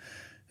hur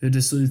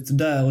det såg ut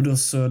där, och då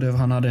så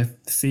han hade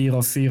 4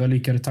 av 4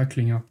 lyckade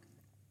tacklingar.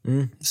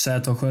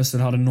 Säter och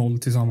Sjöstedt hade 0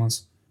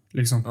 tillsammans.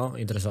 Liksom. Ja,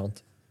 intressant.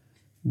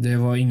 Det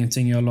var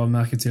ingenting jag la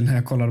märke till när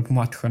jag kollade på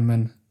matchen,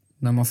 men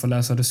när man får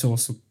läsa det så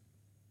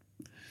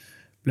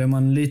blev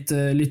man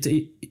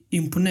lite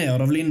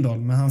imponerad av Lindahl,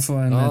 men han får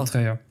en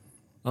 3.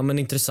 Ja, men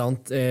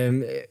intressant.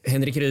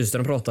 Henrik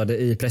Rydström pratade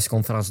i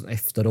presskonferensen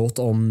efteråt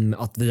om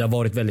att vi har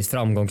varit väldigt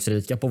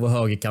framgångsrika på vår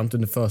högerkant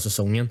under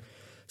försäsongen.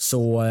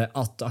 Så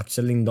att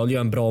Axel Lindahl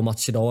gör en bra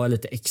match idag är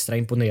lite extra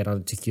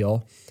imponerande, tycker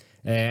jag.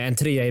 En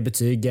 3 i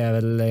betyg är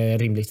väl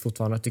rimligt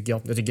fortfarande, tycker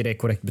jag. Jag tycker det är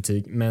korrekt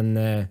betyg, men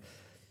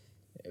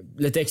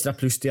lite extra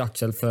plus till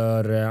Axel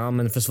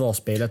för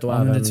försvarsspelet, och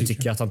även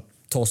tycker jag att han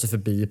tar sig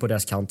förbi på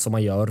deras kant som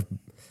man gör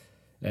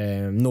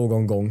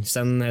någon gång.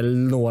 Sen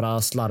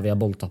några slarviga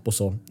bolltapp och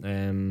så.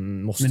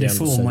 Men det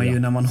får man ju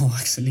när man har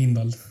Axel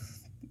Lindahl.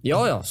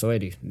 Ja, så är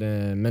det ju.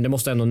 Men det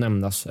måste ändå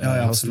nämnas.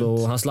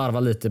 Han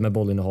slarvar lite med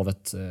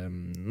bollinnehavet.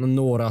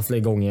 Några fler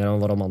gånger än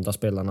vad de andra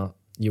spelarna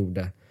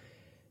gjorde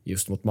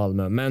just mot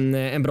Malmö. Men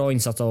en bra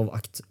insats av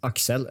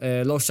Axel.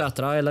 Lars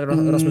Sätra eller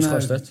Rasmus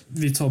Sjöstedt?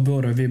 Vi tar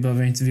båda.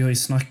 Vi har ju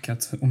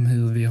snackat om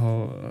hur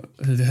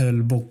vi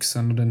höll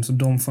boxen och den, så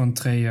de får en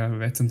 3. Jag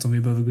vet inte om vi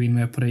behöver gå in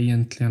mer på det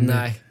egentligen.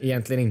 Nej,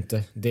 egentligen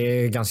inte. Det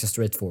är ganska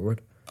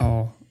straightforward.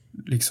 Ja,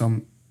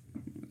 liksom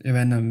jag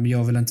vet inte,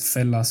 jag vill inte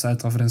fälla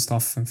Sätra för den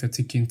straffen, för jag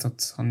tycker inte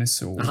att han är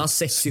så... Han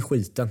sätts i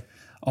skiten.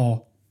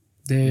 Ja,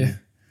 det...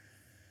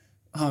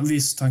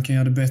 Visst, han kan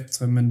göra det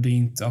bättre, men det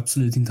är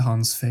absolut inte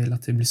hans fel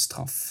att det blir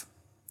straff.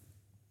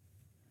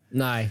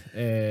 Nej,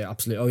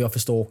 absolut. Och jag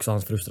förstår också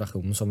hans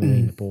frustration som vi var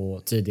inne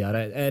på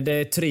tidigare. Är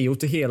det 3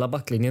 till hela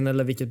backlinjen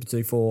eller vilket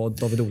betyg får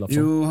David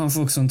Olofsson? Jo, han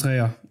får också en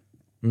 3.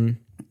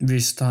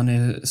 Visst, han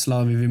är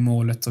slarvig vid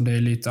målet och det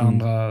är lite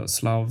andra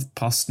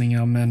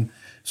slarvpassningar, men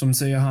som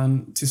säger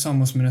han,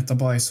 tillsammans med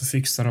Netabay så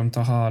fixar de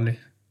Tahali.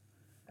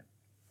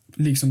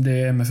 Liksom det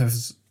är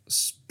MFFs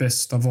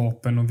bästa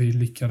vapen och vi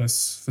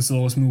lyckades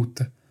försvara oss mot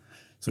det.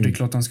 Så det är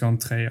klart han ska ha en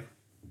 3.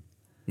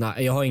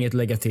 Nej, jag har inget att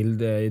lägga till.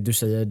 Du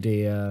säger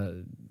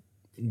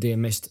det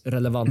mest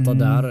relevanta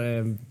där.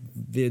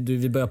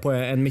 Vi börjar på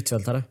en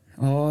mittfältare.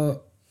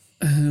 Ja,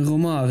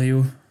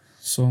 Romario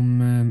som...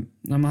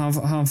 Nej, men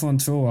han får en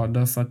 2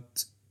 därför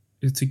att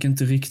jag tycker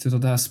inte riktigt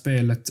att det här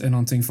spelet är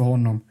någonting för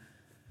honom.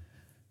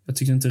 Jag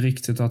tycker inte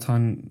riktigt att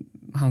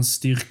hans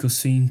styrkor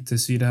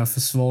syntes i det här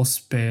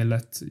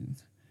försvarsspelet.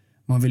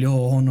 Man vill ju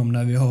ha honom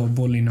när vi har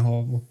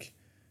bollinnehav, och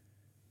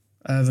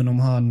även om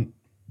han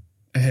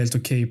är helt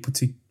okej på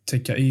att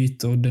täcka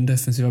ytor och den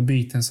defensiva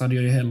biten, så hade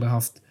jag ju hellre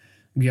haft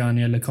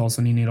Gianni eller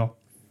Karlsson in idag.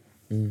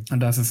 Och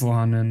därför får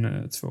han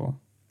en 2.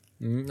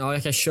 Ja,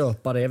 jag kan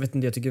köpa det. Jag vet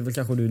inte, jag tycker väl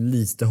kanske du är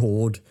lite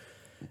hård.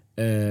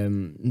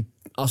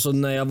 Alltså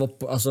när jag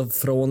var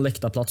från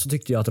läktarplats så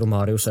tyckte jag att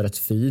Romario ser rätt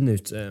fin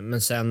ut.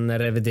 Men sen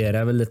reviderade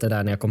jag väl lite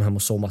där när jag kom hem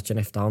och såg matchen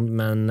efterhand.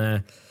 Men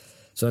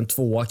så en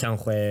 2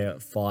 kanske är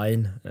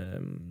fine.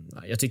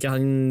 Jag tycker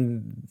han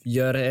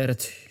är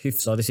rätt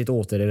hyfsad i sitt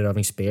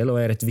återerövringsspel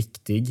och är rätt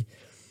viktig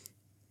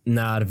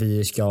när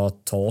vi ska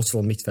ta oss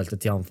från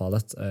mittfältet till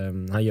anfallet.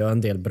 Han gör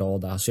en del bra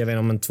där. Så jag vet inte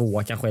om en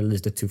 2 kanske är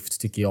lite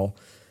tufft tycker jag.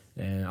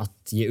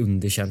 Att ge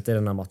underkänt i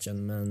den här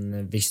matchen.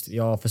 Men visst,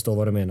 jag förstår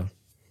vad du menar.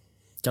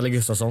 Kalle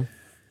Gustafsson.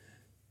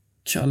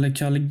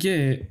 Kalle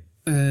G.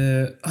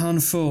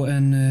 Han får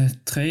en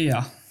 3.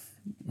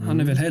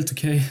 Han är väl helt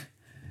okej.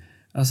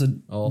 Alltså,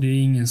 det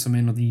är ingen som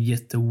är något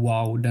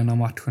jättewow denna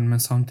matchen, men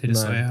samtidigt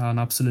så är han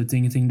absolut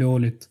ingenting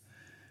dåligt.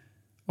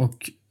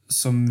 Och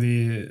som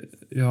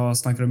jag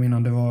snackade om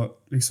innan, det var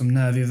liksom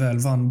när vi väl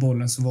vann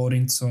bollen så var det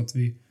inte så att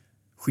vi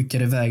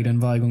skickade iväg den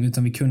varje gång,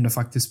 utan vi kunde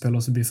faktiskt spela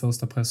oss förbi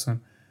första pressen.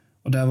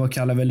 Och där var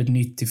Kalle väldigt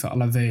nyttig, för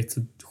alla vet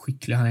hur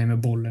skicklig han är med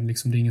bollen.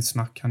 Liksom, det är inget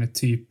snack. Han är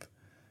typ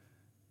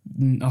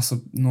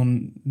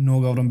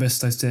några av de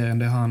bästa i serien.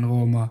 Det är han,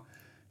 Roma,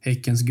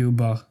 Häckens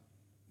gubbar.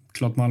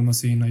 Klart Malmö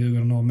synar,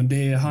 Djurgården och.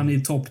 Men han är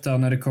i topp där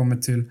när det kommer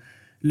till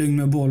lugn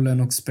med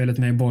bollen och spelet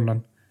med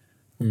bollen.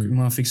 Och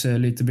man fick se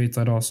lite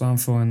bitar idag, så han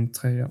får en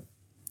 3.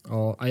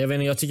 Ja,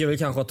 jag tycker väl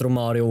kanske att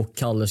Romario och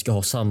Kalle ska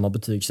ha samma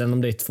betyg. Sen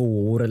om det är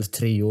 2 år eller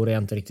 3 år är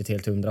jag inte riktigt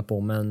helt 100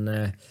 på. Men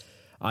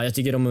jag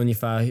tycker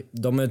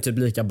de är typ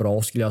lika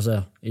bra skulle jag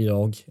säga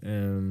idag.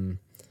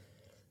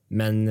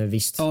 Men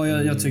visst. Ja,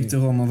 jag tyckte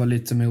Roma var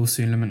lite mer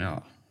osynlig, men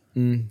ja.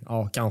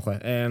 Ja, kanske.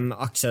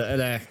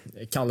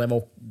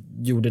 Kalle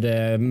gjorde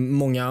det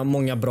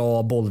många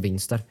bra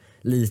bollvinster.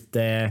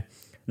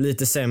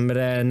 Lite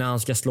sämre när han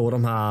ska slå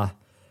de här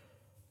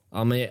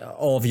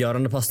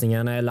avgörande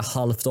passningarna eller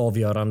halvt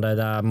avgörande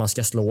där man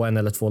ska slå 1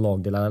 eller 2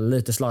 lagdelar.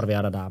 Lite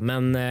slarvigare där.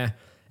 Men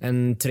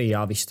en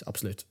 3 visst,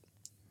 absolut.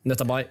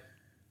 Netabay.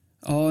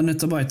 Ja,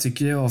 Netabay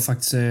tycker jag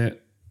faktiskt är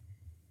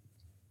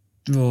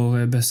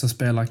vår bästa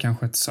spelare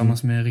kanske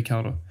tillsammans med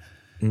Ricardo.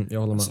 Jag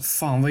håller med. Alltså,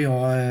 fan vad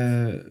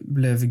jag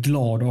blev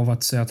glad av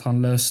att se att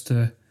han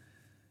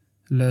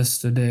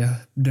löste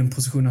den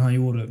positionen han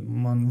gjorde.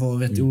 Man var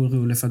rätt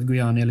orolig för att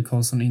Gianni eller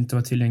Karlsson inte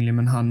var tillgänglig,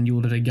 men han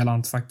gjorde det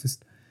galant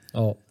faktiskt.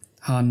 Ja.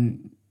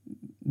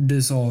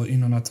 Du sa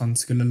innan att han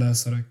skulle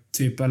lösa det.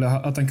 Eller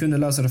att han kunde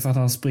lösa det för att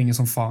han springer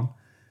som fan.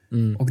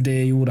 Och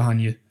det gjorde han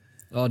ju.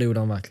 Ja, det gjorde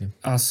han verkligen.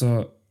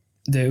 Alltså,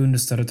 det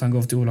understödet han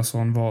gav till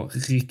Olofsson var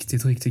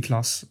riktigt, riktigt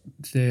klass.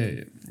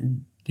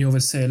 Jag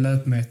vill se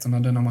löpmeterna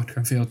denna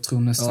matchen, för jag tror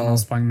nästan han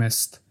sprang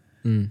mest.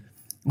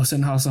 Och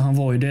sen alltså, han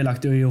var ju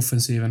delaktig i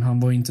offensiven. Han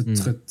var inte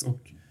trött.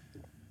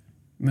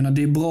 Men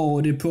det är bra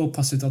och det är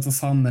påpassligt att vara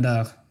framme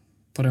där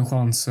på den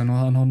chansen. Och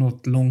han har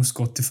nått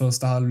långskott i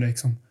första halvlek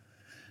som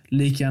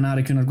lika gärna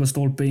hade kunnat gå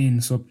stolpe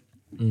in. Så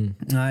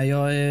nej,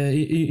 jag är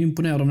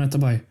imponerad av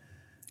Netabay.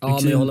 Ja,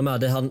 men jag håller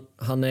med.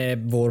 Han är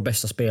vår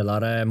bästa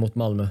spelare mot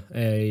Malmö.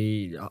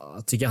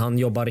 Jag tycker han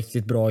jobbar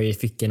riktigt bra i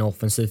fickorna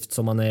offensivt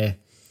som han är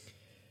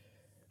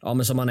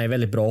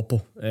väldigt bra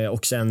på.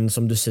 Och sen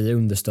som du säger,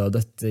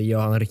 understödet gör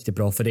han riktigt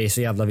bra, för det är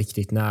så jävla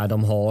viktigt när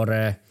de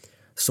har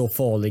så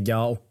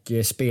farliga och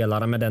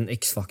spelare med den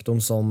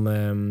X-faktorn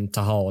som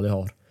Tahali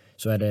har.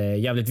 Så är det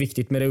jävligt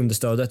viktigt med det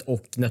understödet,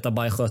 och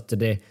Netabay sköter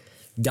det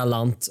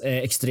galant,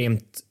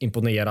 extremt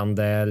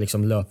imponerande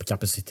liksom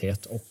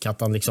löpkapacitet, och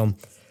att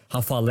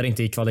han faller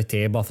inte i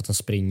kvalitet bara för att han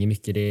springer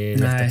mycket. Det är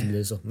lätt att det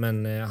blir så.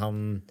 Men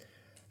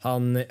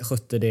han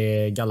skötte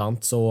det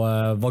galant. Så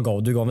vad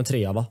gav du? Gav en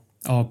 3, va?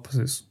 Ja,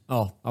 precis.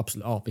 Ja,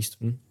 absolut. Ja, visst.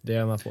 Det är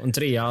jag med på. En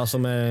 3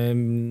 som är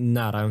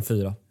nära en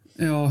 4.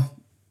 Ja,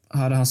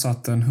 hade han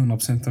satt en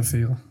 100% en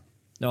 4.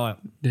 Ja.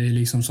 Det är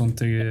liksom sånt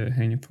det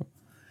hänger på.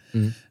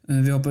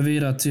 Vi hoppar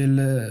vidare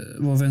till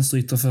vår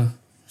vänsterytter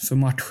för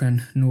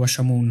matchen, Noah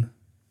Chamoun.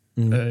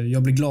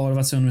 Jag blir glad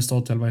över att se honom i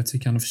startelva. Jag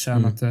tycker han har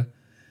förtjänat det.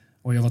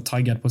 Och jag var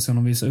taggad på att se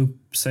honom visa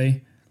upp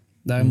sig.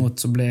 Däremot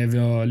så blev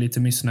jag lite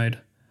missnöjd.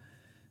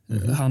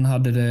 Han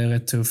hade det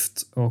rätt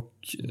tufft och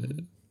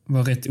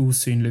var rätt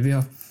osynlig.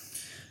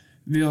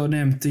 Vi har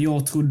nämnt det.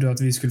 Jag trodde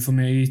att vi skulle få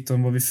mer ytor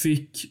än vad vi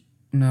fick.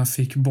 När jag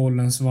fick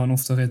bollen så var han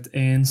ofta rätt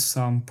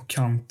ensam på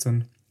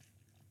kanten.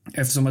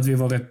 Eftersom att vi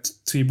var rätt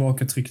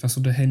tillbakatryckta så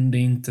det hände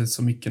inte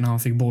så mycket när han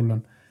fick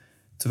bollen.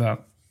 Tyvärr.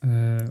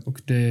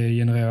 Och det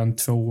genererar en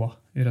 2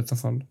 i detta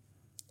fall.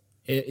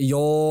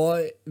 Jag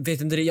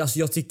vet inte det. Alltså,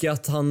 jag tycker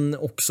att han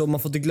också, man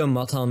får inte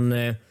glömma att han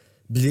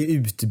blir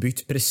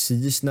utbytt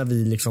precis när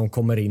vi liksom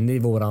kommer in i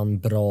våran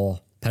bra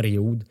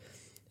period.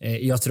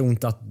 Jag tror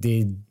inte att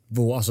vi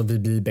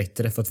blir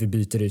bättre för att vi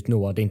byter ut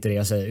Noah. Det är inte det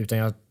jag säger. Utan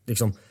jag,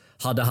 liksom,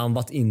 hade han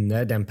varit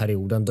inne den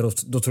perioden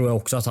då tror jag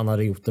också att han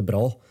hade gjort det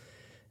bra.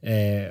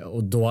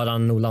 Och då hade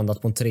han nog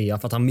landat på en 3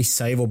 för att han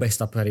missar ju vår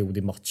bästa period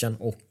i matchen.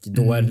 Och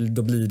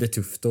då blir det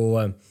tufft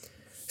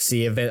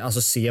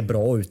att se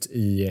bra ut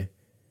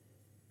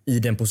i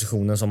den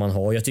positionen som han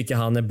har. Jag tycker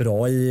han är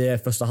bra i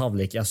första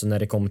halvlek, alltså när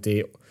det kommer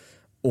till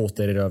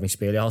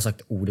återerövringsspel. Jag har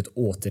sagt ordet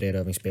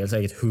återerövringsspel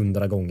säkert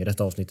 100 gånger i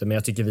detta avsnittet, men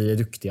jag tycker vi är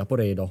duktiga på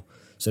det idag.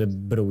 Så det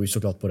beror ju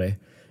såklart på det.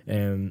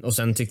 Och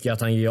sen tycker jag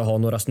att han har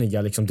några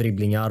snygga liksom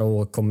dribblingar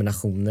och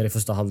kombinationer i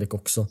första halvlek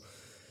också.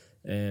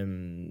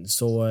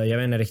 Så jag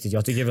vet inte riktigt.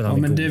 Jag tycker väl han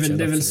är men det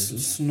är väl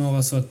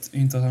snarare så att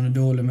inte att han är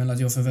dålig, men att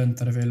jag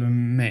förväntade väl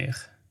mer.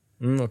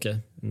 Okej.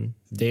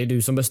 Det är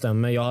du som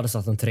bestämmer. Jag hade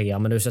satt en 3,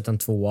 men du har sett en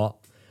 2.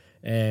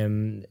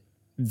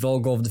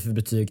 Vad gav du för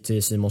betyg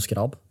till Simon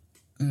Skrabb?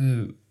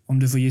 Om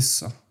du får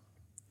gissa.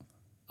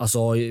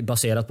 Alltså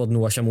baserat på att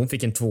Noah Chamoun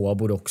fick en 2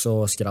 borde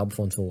också Skrabb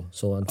få en 2.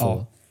 Så en 2.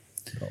 Ja.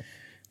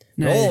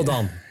 Bra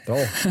Adam. Bra.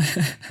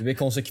 Du är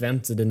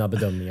konsekvent i dina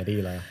bedömningar, det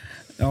gillar jag.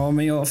 Ja,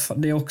 men jag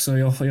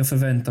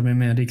förväntar mig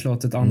mer. Det är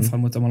klart ett anfall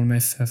mot Malmö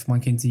FF.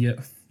 Man kan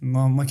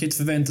inte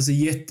förvänta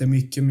sig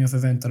jättemycket, men jag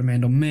förväntade mig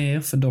ändå mer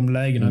för de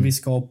lägena vi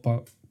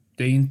skapar.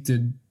 Det är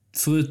inte,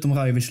 förutom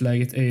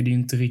Rajovic-läget är det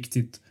inte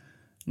riktigt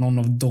någon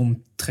av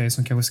de 3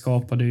 som kanske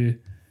skapar. Det är ju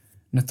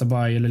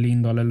Netabay eller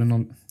Lindahl eller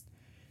någon.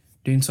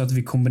 Det är inte så att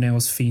vi kombinerar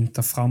oss fint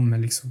där framme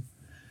liksom.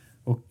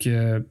 Och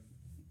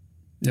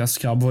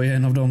Skrabb var ju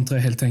en av de 3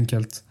 helt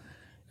enkelt.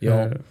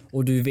 Ja,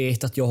 och du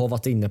vet att jag har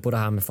varit inne på det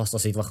här med fasta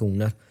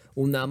situationer.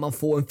 Och när man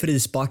får en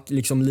frispark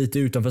liksom lite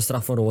utanför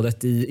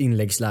straffområdet i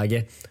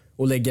inläggsläge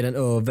och lägger den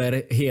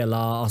över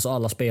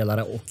alla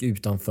spelare och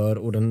utanför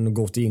och den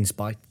går till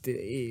inspark.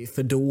 Det är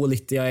för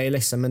dåligt. Jag är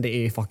ledsen, men det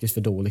är faktiskt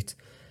för dåligt.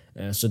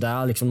 Så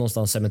där liksom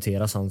någonstans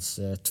cementeras hans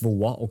 2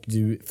 och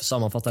du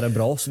sammanfattar det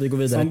bra, så vi går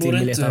vidare till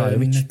Mileta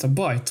Rajovic.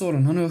 Netabay tar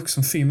den. Han har också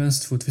en fin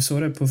vänsterfot. Vi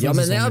såg det på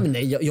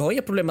jag har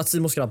inga problem med att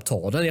Simon Skrabb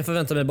tar den. Jag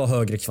förväntar mig bara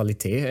högre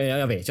kvalitet.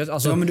 Jag vet ju.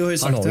 Alltså, men du har ju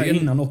sagt det här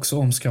innan också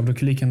om Skrabb. Du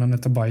kan lika gärna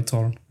Netabay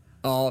tar den.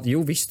 Ja,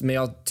 jo visst. Men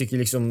jag tycker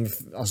liksom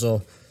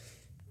alltså,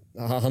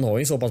 han har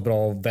ju en så pass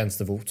bra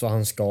vänsterfot så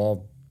han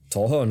ska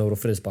ta hörnor och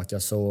frisparkar.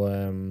 Så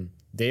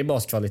det är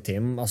bara kvalitet.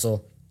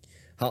 Alltså,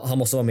 han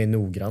måste vara mer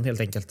noggrann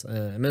helt enkelt.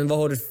 Men vad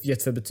har du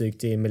gett för betyg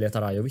till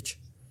Mileta Rajovic?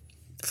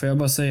 Får jag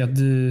bara säga att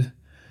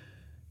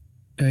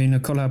jag är inne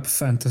och kollar här på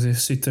fantasy.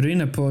 Sitter du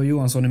inne på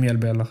Johansson i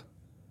Mjällby eller?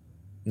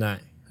 Nej.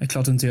 Det är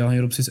klart inte jag. Han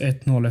gjorde precis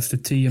 1-0 efter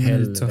 10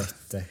 minuter.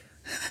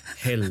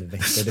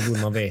 Helvete, det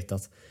borde man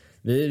vetat.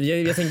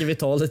 Jag tänker vi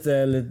tar lite,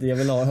 jag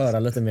vill höra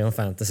lite mer om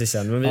fantasy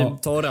sen. Men vi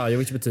tar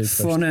Rajovic betyg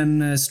först. Från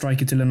en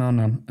striker till en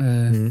annan.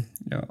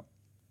 Ja.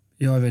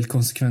 Jag är väl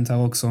konsekvent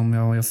här också, om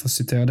jag får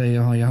citera dig.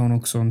 Jag har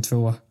också en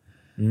 2.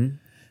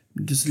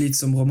 Det är lite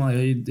som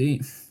Romario.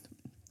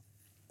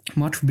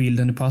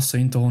 Matchbilden, det passar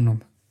inte honom.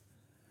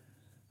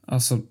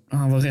 Alltså,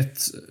 han var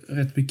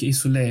rätt mycket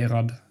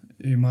isolerad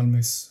i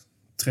Malmös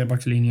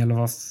trebackslinje,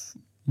 eller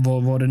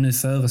vad det nu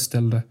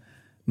föreställde.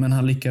 Men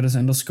han lyckades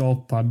ändå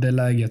skapa det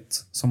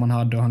läget som han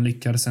hade, och han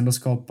lyckades ändå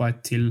skapa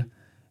ett till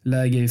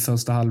läge i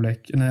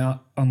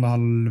andra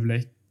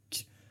halvlek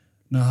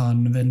när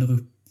han vänder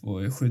upp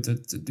och skjuter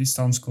ett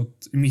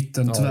distansskott i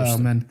mitten, tyvärr,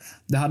 men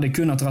det hade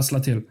kunnat rassla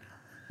till.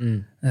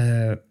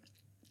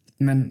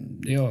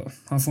 Men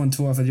han får en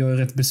 2 för att jag är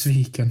rätt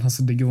besviken.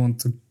 Alltså, det går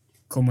inte att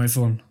komma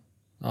ifrån.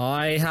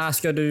 Nej,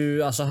 här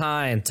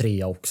är en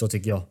 3 också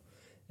tycker jag.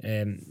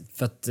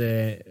 För att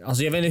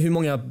alltså jag vet inte hur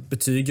många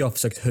betyg jag har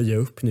försökt höja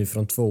upp nu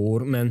från 2 år,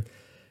 men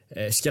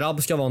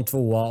Skrabb ska vara en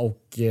 2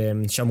 och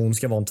Chamoun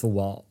ska vara en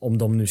 2 om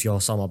de nu ska ha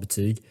samma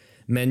betyg.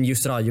 Men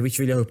just Rajovic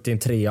vill jag ha upp till en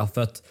 3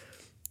 för att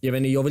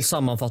jag vill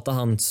sammanfatta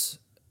hans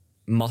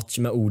match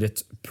med ordet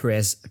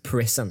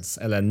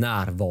presence eller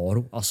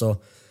närvaro. Alltså,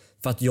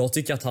 för att jag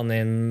tycker att han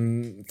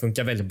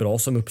funkar väldigt bra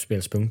som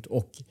uppspelspunkt,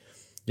 och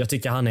jag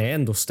tycker han är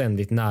ändå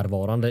ständigt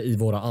närvarande i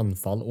våra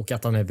anfall och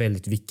att han är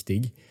väldigt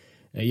viktig.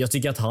 Jag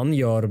tycker att han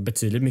gör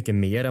betydligt mycket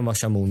mer än vad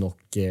Chamoun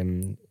och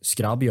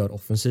Skrabb gör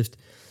offensivt.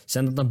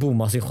 Sen att han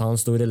bommar sin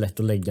chans, då är det lätt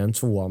att lägga en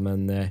 2,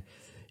 men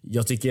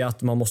jag tycker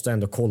att man måste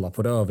ändå kolla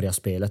på det övriga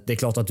spelet. Det är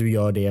klart att du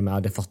gör det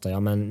med, det fattar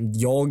jag. Men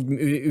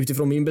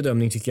utifrån min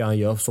bedömning tycker jag han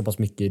gör så pass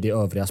mycket i det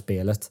övriga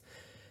spelet.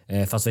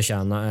 Fast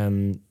förtjäna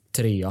en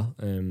 3.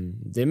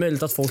 Det är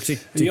möjligt att folk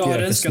tycker jag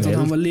hade önskat att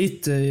han var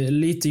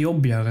lite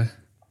jobbigare.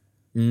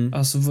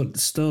 Alltså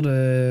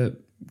störde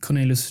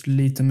Cornelius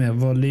lite mer.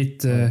 Var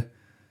lite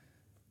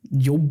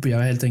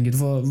jobbigare helt enkelt.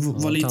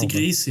 Var lite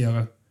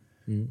grisigare.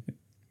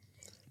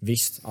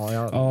 Visst,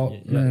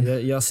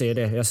 jag ser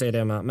det. Jag ser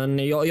det med.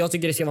 Men jag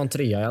tycker det ska vara en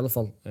 3 i alla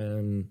fall.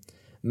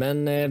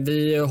 Men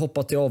vi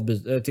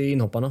hoppar till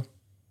inhopparna.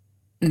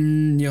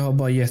 Jag har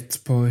bara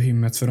gett på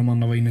hymmet för de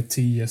andra var inne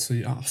 10.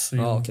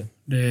 Okay.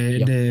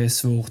 Det är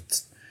svårt.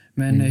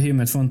 Men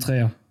hymmet får en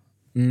 3.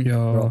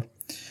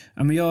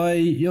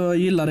 Jag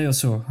gillar det och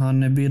så.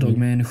 Han bidrog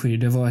med energi.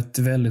 Det var ett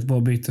väldigt bra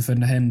byte för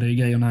det hände i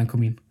grejer när han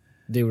kom in.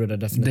 Det gjorde det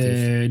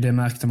definitivt. Det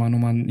märkte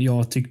man.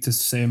 Jag tyckte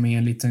se mig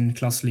en liten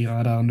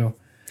klasslirare där ändå.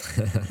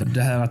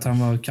 Det här att han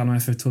var Kalmar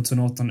FF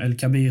 2018 El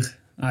Kabir.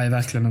 Nej,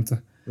 verkligen inte.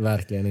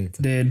 Verkligen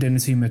inte. Det är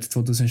Dennis Himmet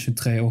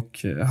 2023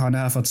 och han är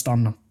här för att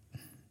stanna.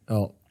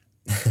 Ja.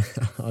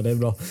 Ja, det är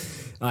bra.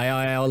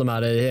 Ja, jag håller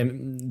med dig.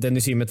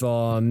 Dennis Himmet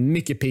var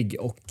mycket pigg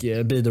och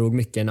bidrog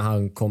mycket när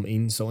han kom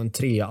in. Så en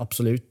 3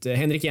 absolut.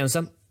 Henrik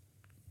Jensen?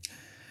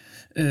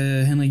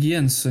 Henrik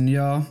Jensen,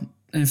 ja.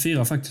 En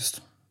 4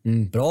 faktiskt.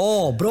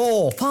 Bra!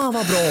 Fan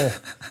vad bra!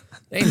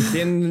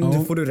 Äntligen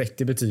får du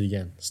rätt i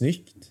betygen.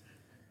 Snyggt.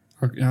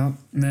 Ja,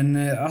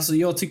 men alltså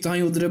jag tyckte han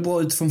gjorde det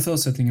bra utifrån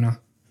förutsättningarna.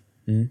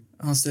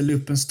 Han ställde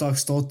upp en stark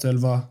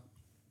startelva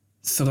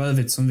för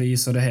övrigt som vi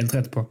gissade helt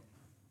rätt på.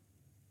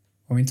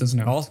 Om inte så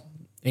ja,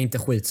 inte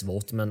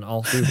skitsvårt, men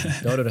ja,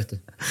 det har du rätt i.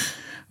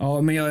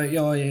 Ja, men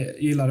jag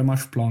gillade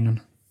matchplanen.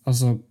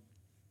 Alltså,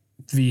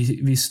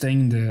 vi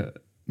stängde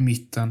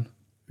mitten.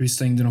 Vi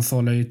stängde de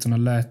farliga ytorna,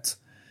 lät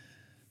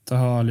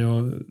Tahali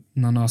och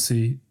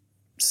Nanasi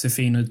se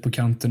fina ut på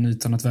kanten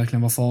utan att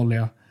verkligen vara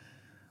farliga.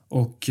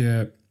 Och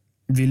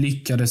vi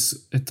lyckades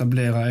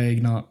etablera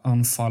egna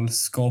anfall,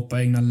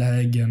 skapa egna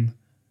lägen.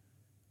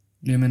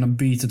 Jag menar,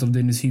 bytet av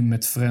Dennis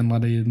Himmet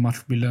förändrade ju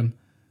matchbilden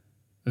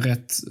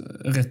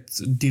rätt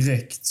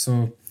direkt.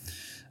 Så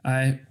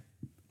nej,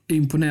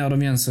 imponerad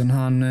av Jensen.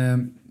 Han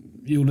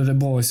gjorde det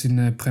bra i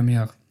sin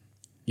premiär.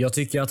 Jag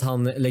tycker att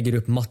han lägger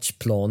upp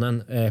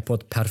matchplanen på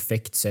ett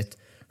perfekt sätt.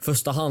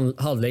 Första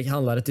halvlek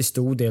handlade till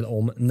stor del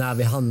om, när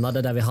vi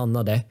hamnade där vi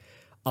hamnade,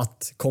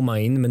 att komma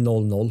in med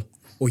 0-0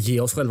 och ge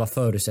oss själva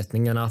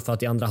förutsättningarna för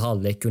att i andra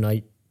halvlek kunna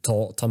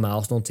ta med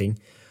oss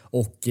någonting.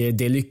 Och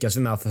det lyckas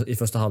vi med i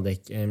första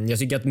halvlek. Jag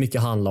tycker att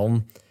mycket handlar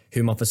om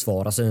hur man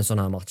försvarar sig i en sån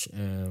här match.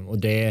 Och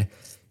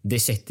det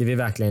sätter vi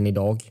verkligen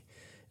idag.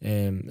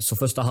 Så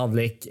första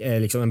halvlek är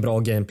liksom en bra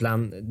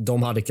gameplan.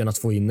 De hade kunnat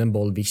få in en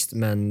boll visst,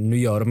 men nu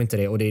gör de inte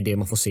det och det är det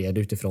man får se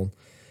det utifrån.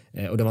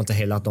 Och det var inte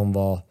heller att de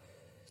var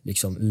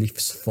liksom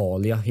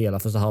livsfarliga hela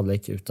första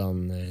halvlek,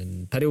 utan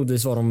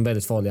periodvis var de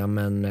väldigt farliga,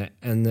 men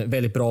en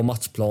väldigt bra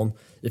matchplan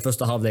i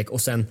första halvlek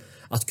och sen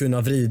att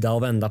kunna vrida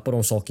och vända på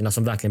de sakerna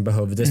som verkligen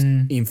behövdes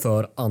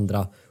inför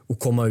andra och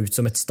komma ut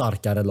som ett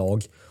starkare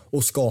lag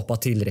och skapa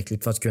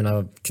tillräckligt för att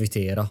kunna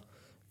kvittera.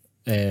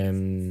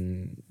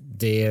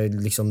 Det är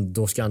liksom,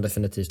 då ska han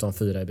definitivt ha en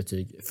 4 i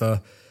betyg. För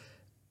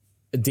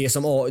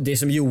det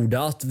som gjorde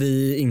att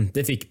vi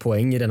inte fick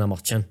poäng i denna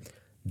matchen,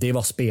 det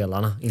var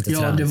spelarna, inte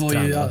tränarna. Ja, det var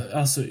ju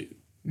alltså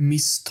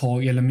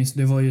misstag eller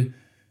det var ju,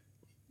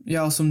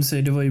 ja, som du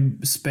säger, det var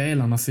ju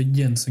spelarna, för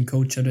Jensen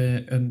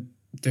coachade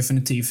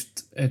definitivt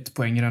ett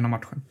poäng i denna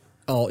matchen.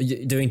 Ja,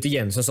 det var inte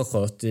Jensen som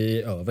sköt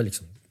i över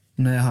liksom.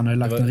 Nej, han hade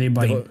lagt en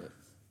ribba in.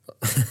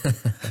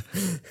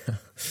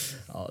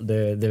 Ja,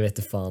 det vet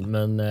jag fan,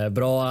 men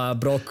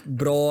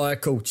bra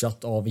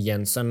coachat av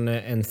Jensen,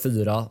 en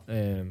 4.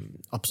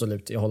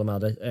 Absolut, jag håller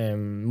med dig.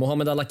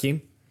 Mohamed Al-Hakim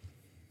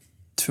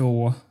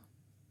 2.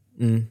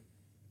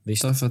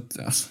 Visst. Därför att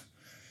alltså,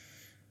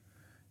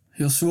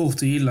 jag har svårt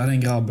att gilla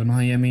den grabben och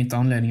han ger mig inte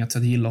anledning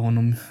att gilla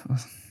honom.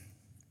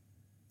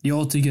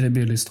 Jag tycker det är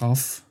billig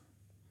straff.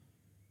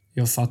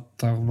 Jag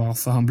fattar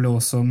varför han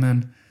blåser,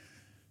 men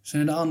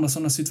sen är det andra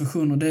sådana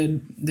situationer.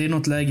 Det är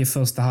något läge i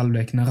första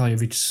halvlek när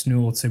Rajovic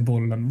snor åt sig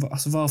bollen.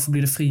 Alltså, varför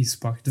blir det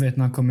frispark? Du vet,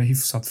 när han kommer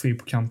hyfsat fri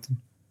på kanten.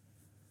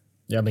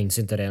 Jag minns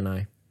inte det,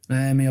 nej.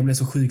 Nej, men jag blev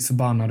så sjukt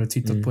förbannad och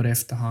tittat på det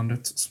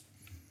efterhandet.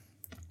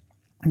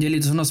 Det är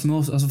lite sådana små...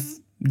 Alltså,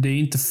 det är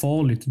inte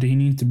farligt. Det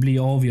hinner inte bli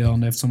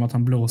avgörande eftersom att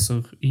han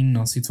blåser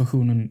innan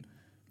situationen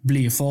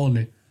blir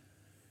farlig.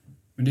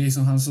 Men det är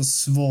som hans så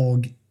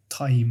svag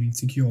timing,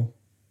 tycker jag.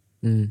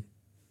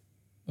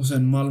 Och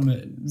sen Malmö,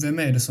 vem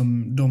är det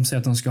som de säger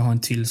att de ska ha en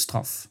till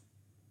straff?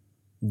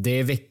 Det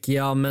är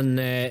Vecchia, men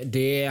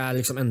det är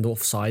liksom ändå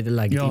offside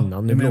läget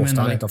innan. Nu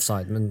blåste han inte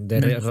offside, men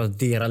det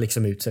raderar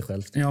liksom ut sig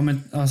själv. Ja,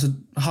 men alltså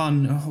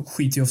han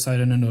skiter i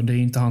offsiden ändå. Det är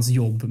inte hans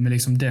jobb, men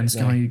liksom den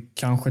ska han ju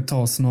kanske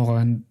ta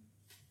snarare än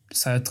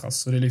Sätras.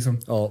 Så det är liksom...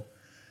 Ja.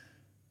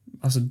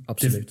 Alltså,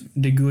 absolut.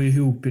 Det går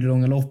ihop i det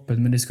långa loppet,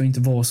 men det ska inte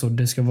vara så.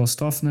 Det ska vara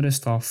straff när det är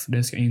straff.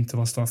 Det ska inte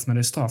vara straff när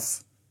det är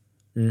straff.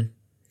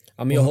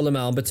 Ja, men jag håller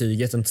med om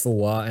betyget. En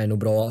 2 är nog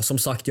bra. Som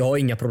sagt, jag har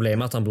inga problem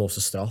med att han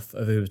blåser straff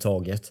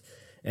överhuvudtaget.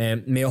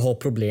 Men jag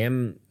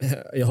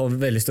har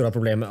väldigt stora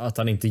problem med att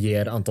han inte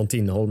ger Anton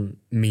Tinnerholm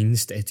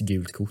minst ett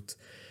gult kort.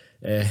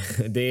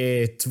 Det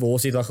är 2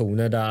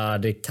 situationer där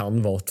det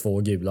kan vara 2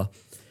 gula.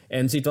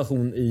 En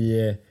situation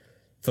i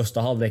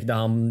första halvlek där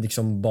han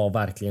liksom bara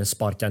verkligen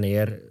sparkar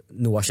ner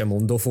Noah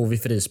Chamon. Då får vi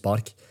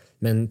frispark.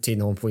 Men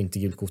Tinnerholm får inte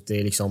gult kort. Det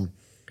är liksom...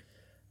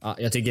 Ja,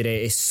 jag tycker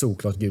det är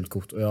såklart gult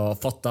kort. Och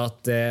jag fattar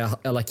att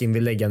Alakin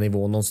vill lägga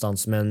nivån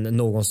någonstans. Men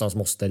någonstans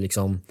måste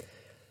liksom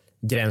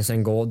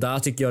gränsen gå. Där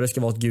tycker jag det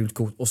ska vara ett gult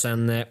kort. Och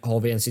sen har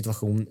vi en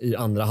situation i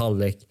andra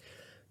halvlek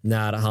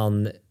när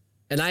han...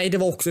 Nej, det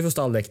var också i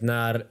första halvlek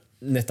när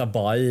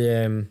Netabay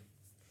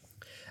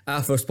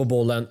är först på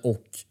bollen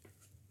och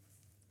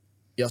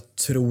jag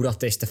tror att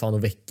det är Stefano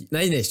Vecchi.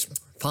 Nej,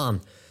 fan.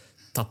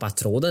 Tappar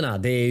tråden här.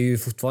 Det är ju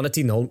fortfarande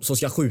Tinnerholm som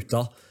ska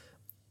skjuta.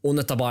 Och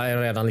Netabay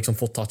har redan liksom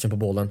fått touchen på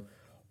bollen.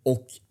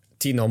 Och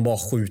Tinnerholm bara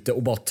skjuter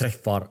och bara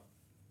träffar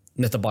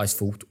Netabays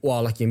fot. Och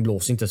Alakin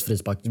blåser inte ens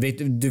frispark.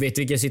 Du vet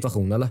vilken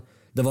situation, eller?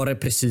 Det var det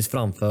precis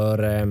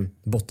framför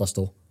Bottas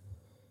då.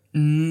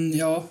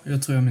 Ja,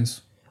 jag tror jag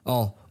minns.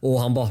 Ja, och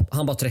han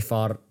bara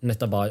träffar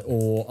Netabay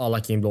och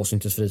Alakin blåser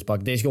inte ens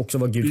frispark. Det ska också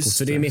vara gult kort.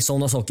 Så det är mer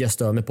sådana saker jag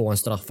stör mig på än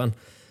straffen.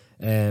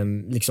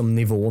 Liksom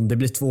nivån. Det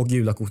blir 2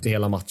 gula kort i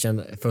hela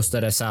matchen. Först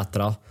är det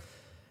Sätra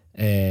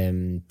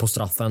på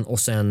straffen och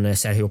sen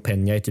Sergio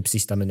Peña i typ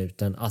sista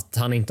minuten. Att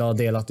han inte har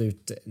delat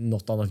ut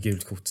något annat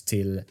gult kort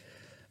till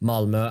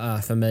Malmö är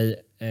för mig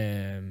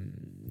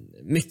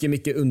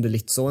mycket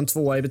underligt. Så en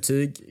 2 i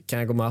betyg kan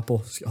jag gå med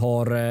på.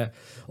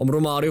 Om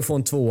Romario får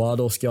en 2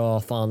 då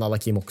ska fan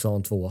Alakin också ha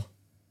en 2.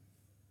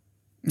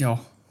 Ja.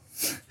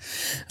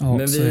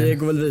 Men vi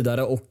går väl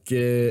vidare och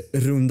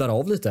rundar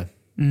av lite.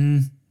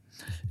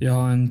 Jag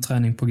har en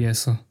träning på G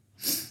så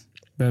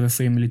behöver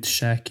få in mig lite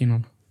käk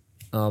innan.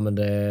 Ja, men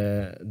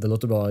det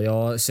låter bra.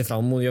 Jag ser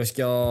fram emot. Jag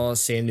ska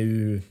se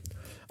nu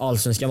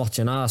allsvenska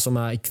matcherna som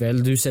är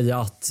ikväll. Du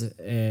säger att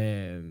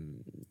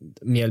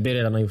Mjällby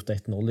redan har gjort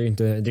 1-0.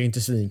 Det är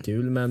inte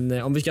svinkul. Men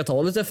om vi ska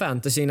ta lite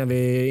fantasy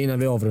innan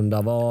vi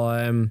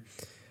avrundar.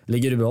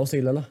 Ligger du bra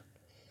till eller?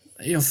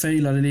 Jag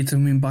failade lite på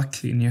min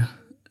backlinje.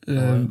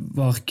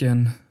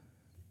 Varken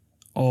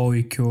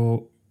AIK,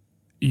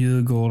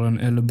 Djurgården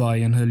eller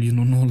Bayern höll ju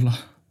någon nolla.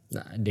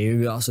 Nej, det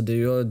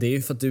är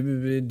ju för att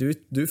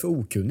du är för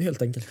okunnig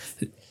helt enkelt.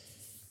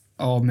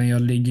 Ja, men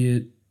jag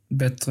ligger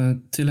bättre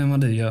till än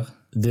vad du gör.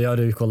 Det har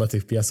du kollat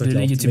upp, ja, såklart.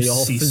 Du ligger typ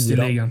sist i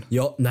ligan.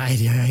 Ja, nej,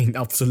 det gör jag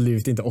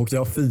absolut inte. Och jag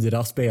har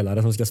 4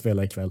 spelare som ska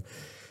spela ikväll.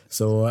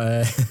 Så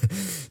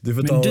du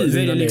får ta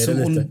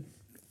lite.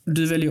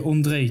 Du väljer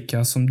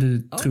Ondrejka som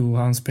du tror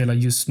han spelar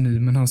just nu,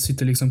 men han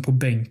sitter liksom på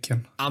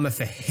bänken. Ja, men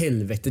för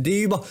helvete. Det är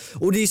ju bara...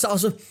 Och det är så,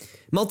 alltså,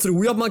 man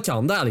tror ju att man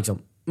kan det här liksom.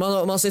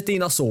 Man sätter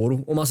in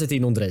Asoro och man sätter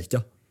in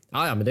Ondrejka.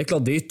 Ja, men det är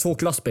klart. Det är 2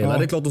 klasspelare. Ja.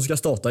 Det är klart de ska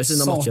starta i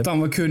sina matcher.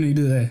 Satan vad kunnig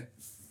du är.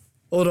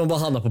 Och de bara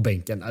hamnar på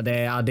bänken. Det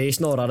är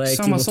snarare...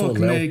 Samma sak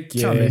med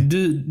Kalle.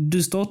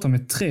 Du startar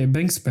med 3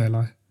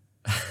 bänkspelare.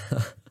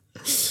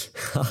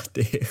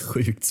 Det är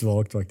sjukt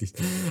svagt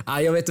faktiskt.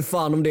 Jag vet inte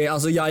fan om det.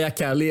 Alltså Jaja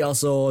Kelly,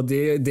 alltså, det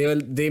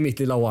är mitt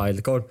lilla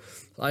wildcard.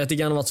 Jag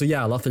tycker han har varit så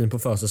jävla fin på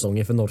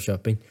försäsongen för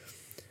Norrköping.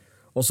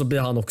 Och så blir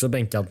han också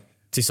bänkad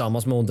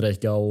tillsammans med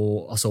Ondrejka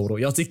och Asoro.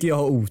 Jag tycker jag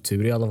har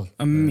otur i alla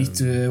fall.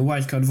 Mitt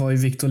wildcard var ju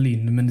Victor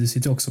Lind, men du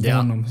sitter också på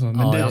honom. Så.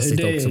 Men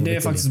det är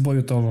faktiskt bra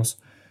gjort av oss.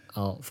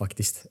 Ja,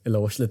 faktiskt.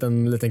 Eloge.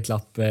 Liten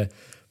klapp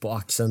på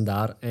axeln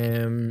där.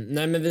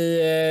 Nej, men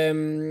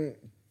vi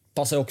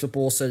passar också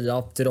på att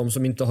säga till de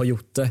som inte har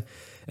gjort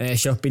det.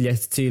 Köp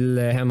biljett till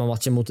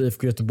hemmamatchen mot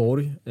IFK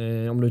Göteborg.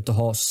 Om du inte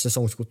har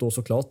säsongskort då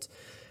såklart.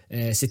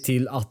 Se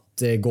till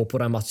att gå på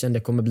den matchen. Det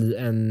kommer bli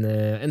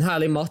en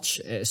härlig match.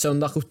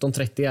 Söndag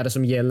 17:30 är det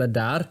som gäller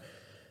där.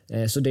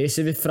 Så det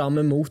ser vi fram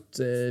emot.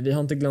 Vi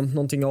har inte glömt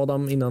någonting,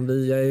 Adam, innan.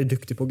 Vi är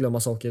duktiga på att glömma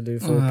saker. Du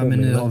får men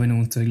nu har vi nog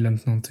inte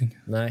glömt någonting.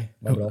 Nej,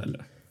 vad bra.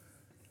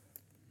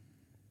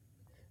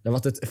 Det har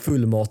varit ett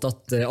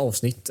fullmatat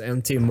avsnitt.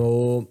 1 timme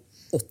och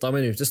 8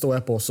 minuter står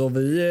jag på. Så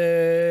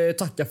vi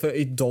tackar för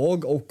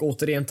idag. Och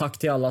återigen tack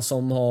till alla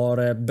som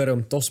har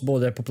berömt oss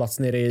både på plats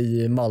nere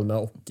i Malmö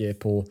och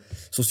på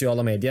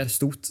sociala medier.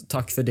 Stort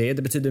tack för det.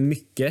 Det betyder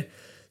mycket.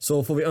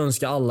 Så får vi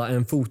önska alla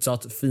en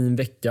fortsatt fin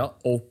vecka.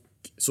 Och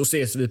så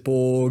ses vi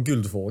på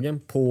Guldfågeln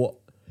på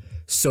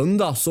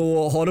söndag.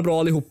 Så ha det bra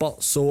allihopa,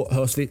 så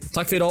hörs vi.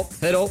 Tack för idag.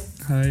 Hej då.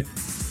 Hej.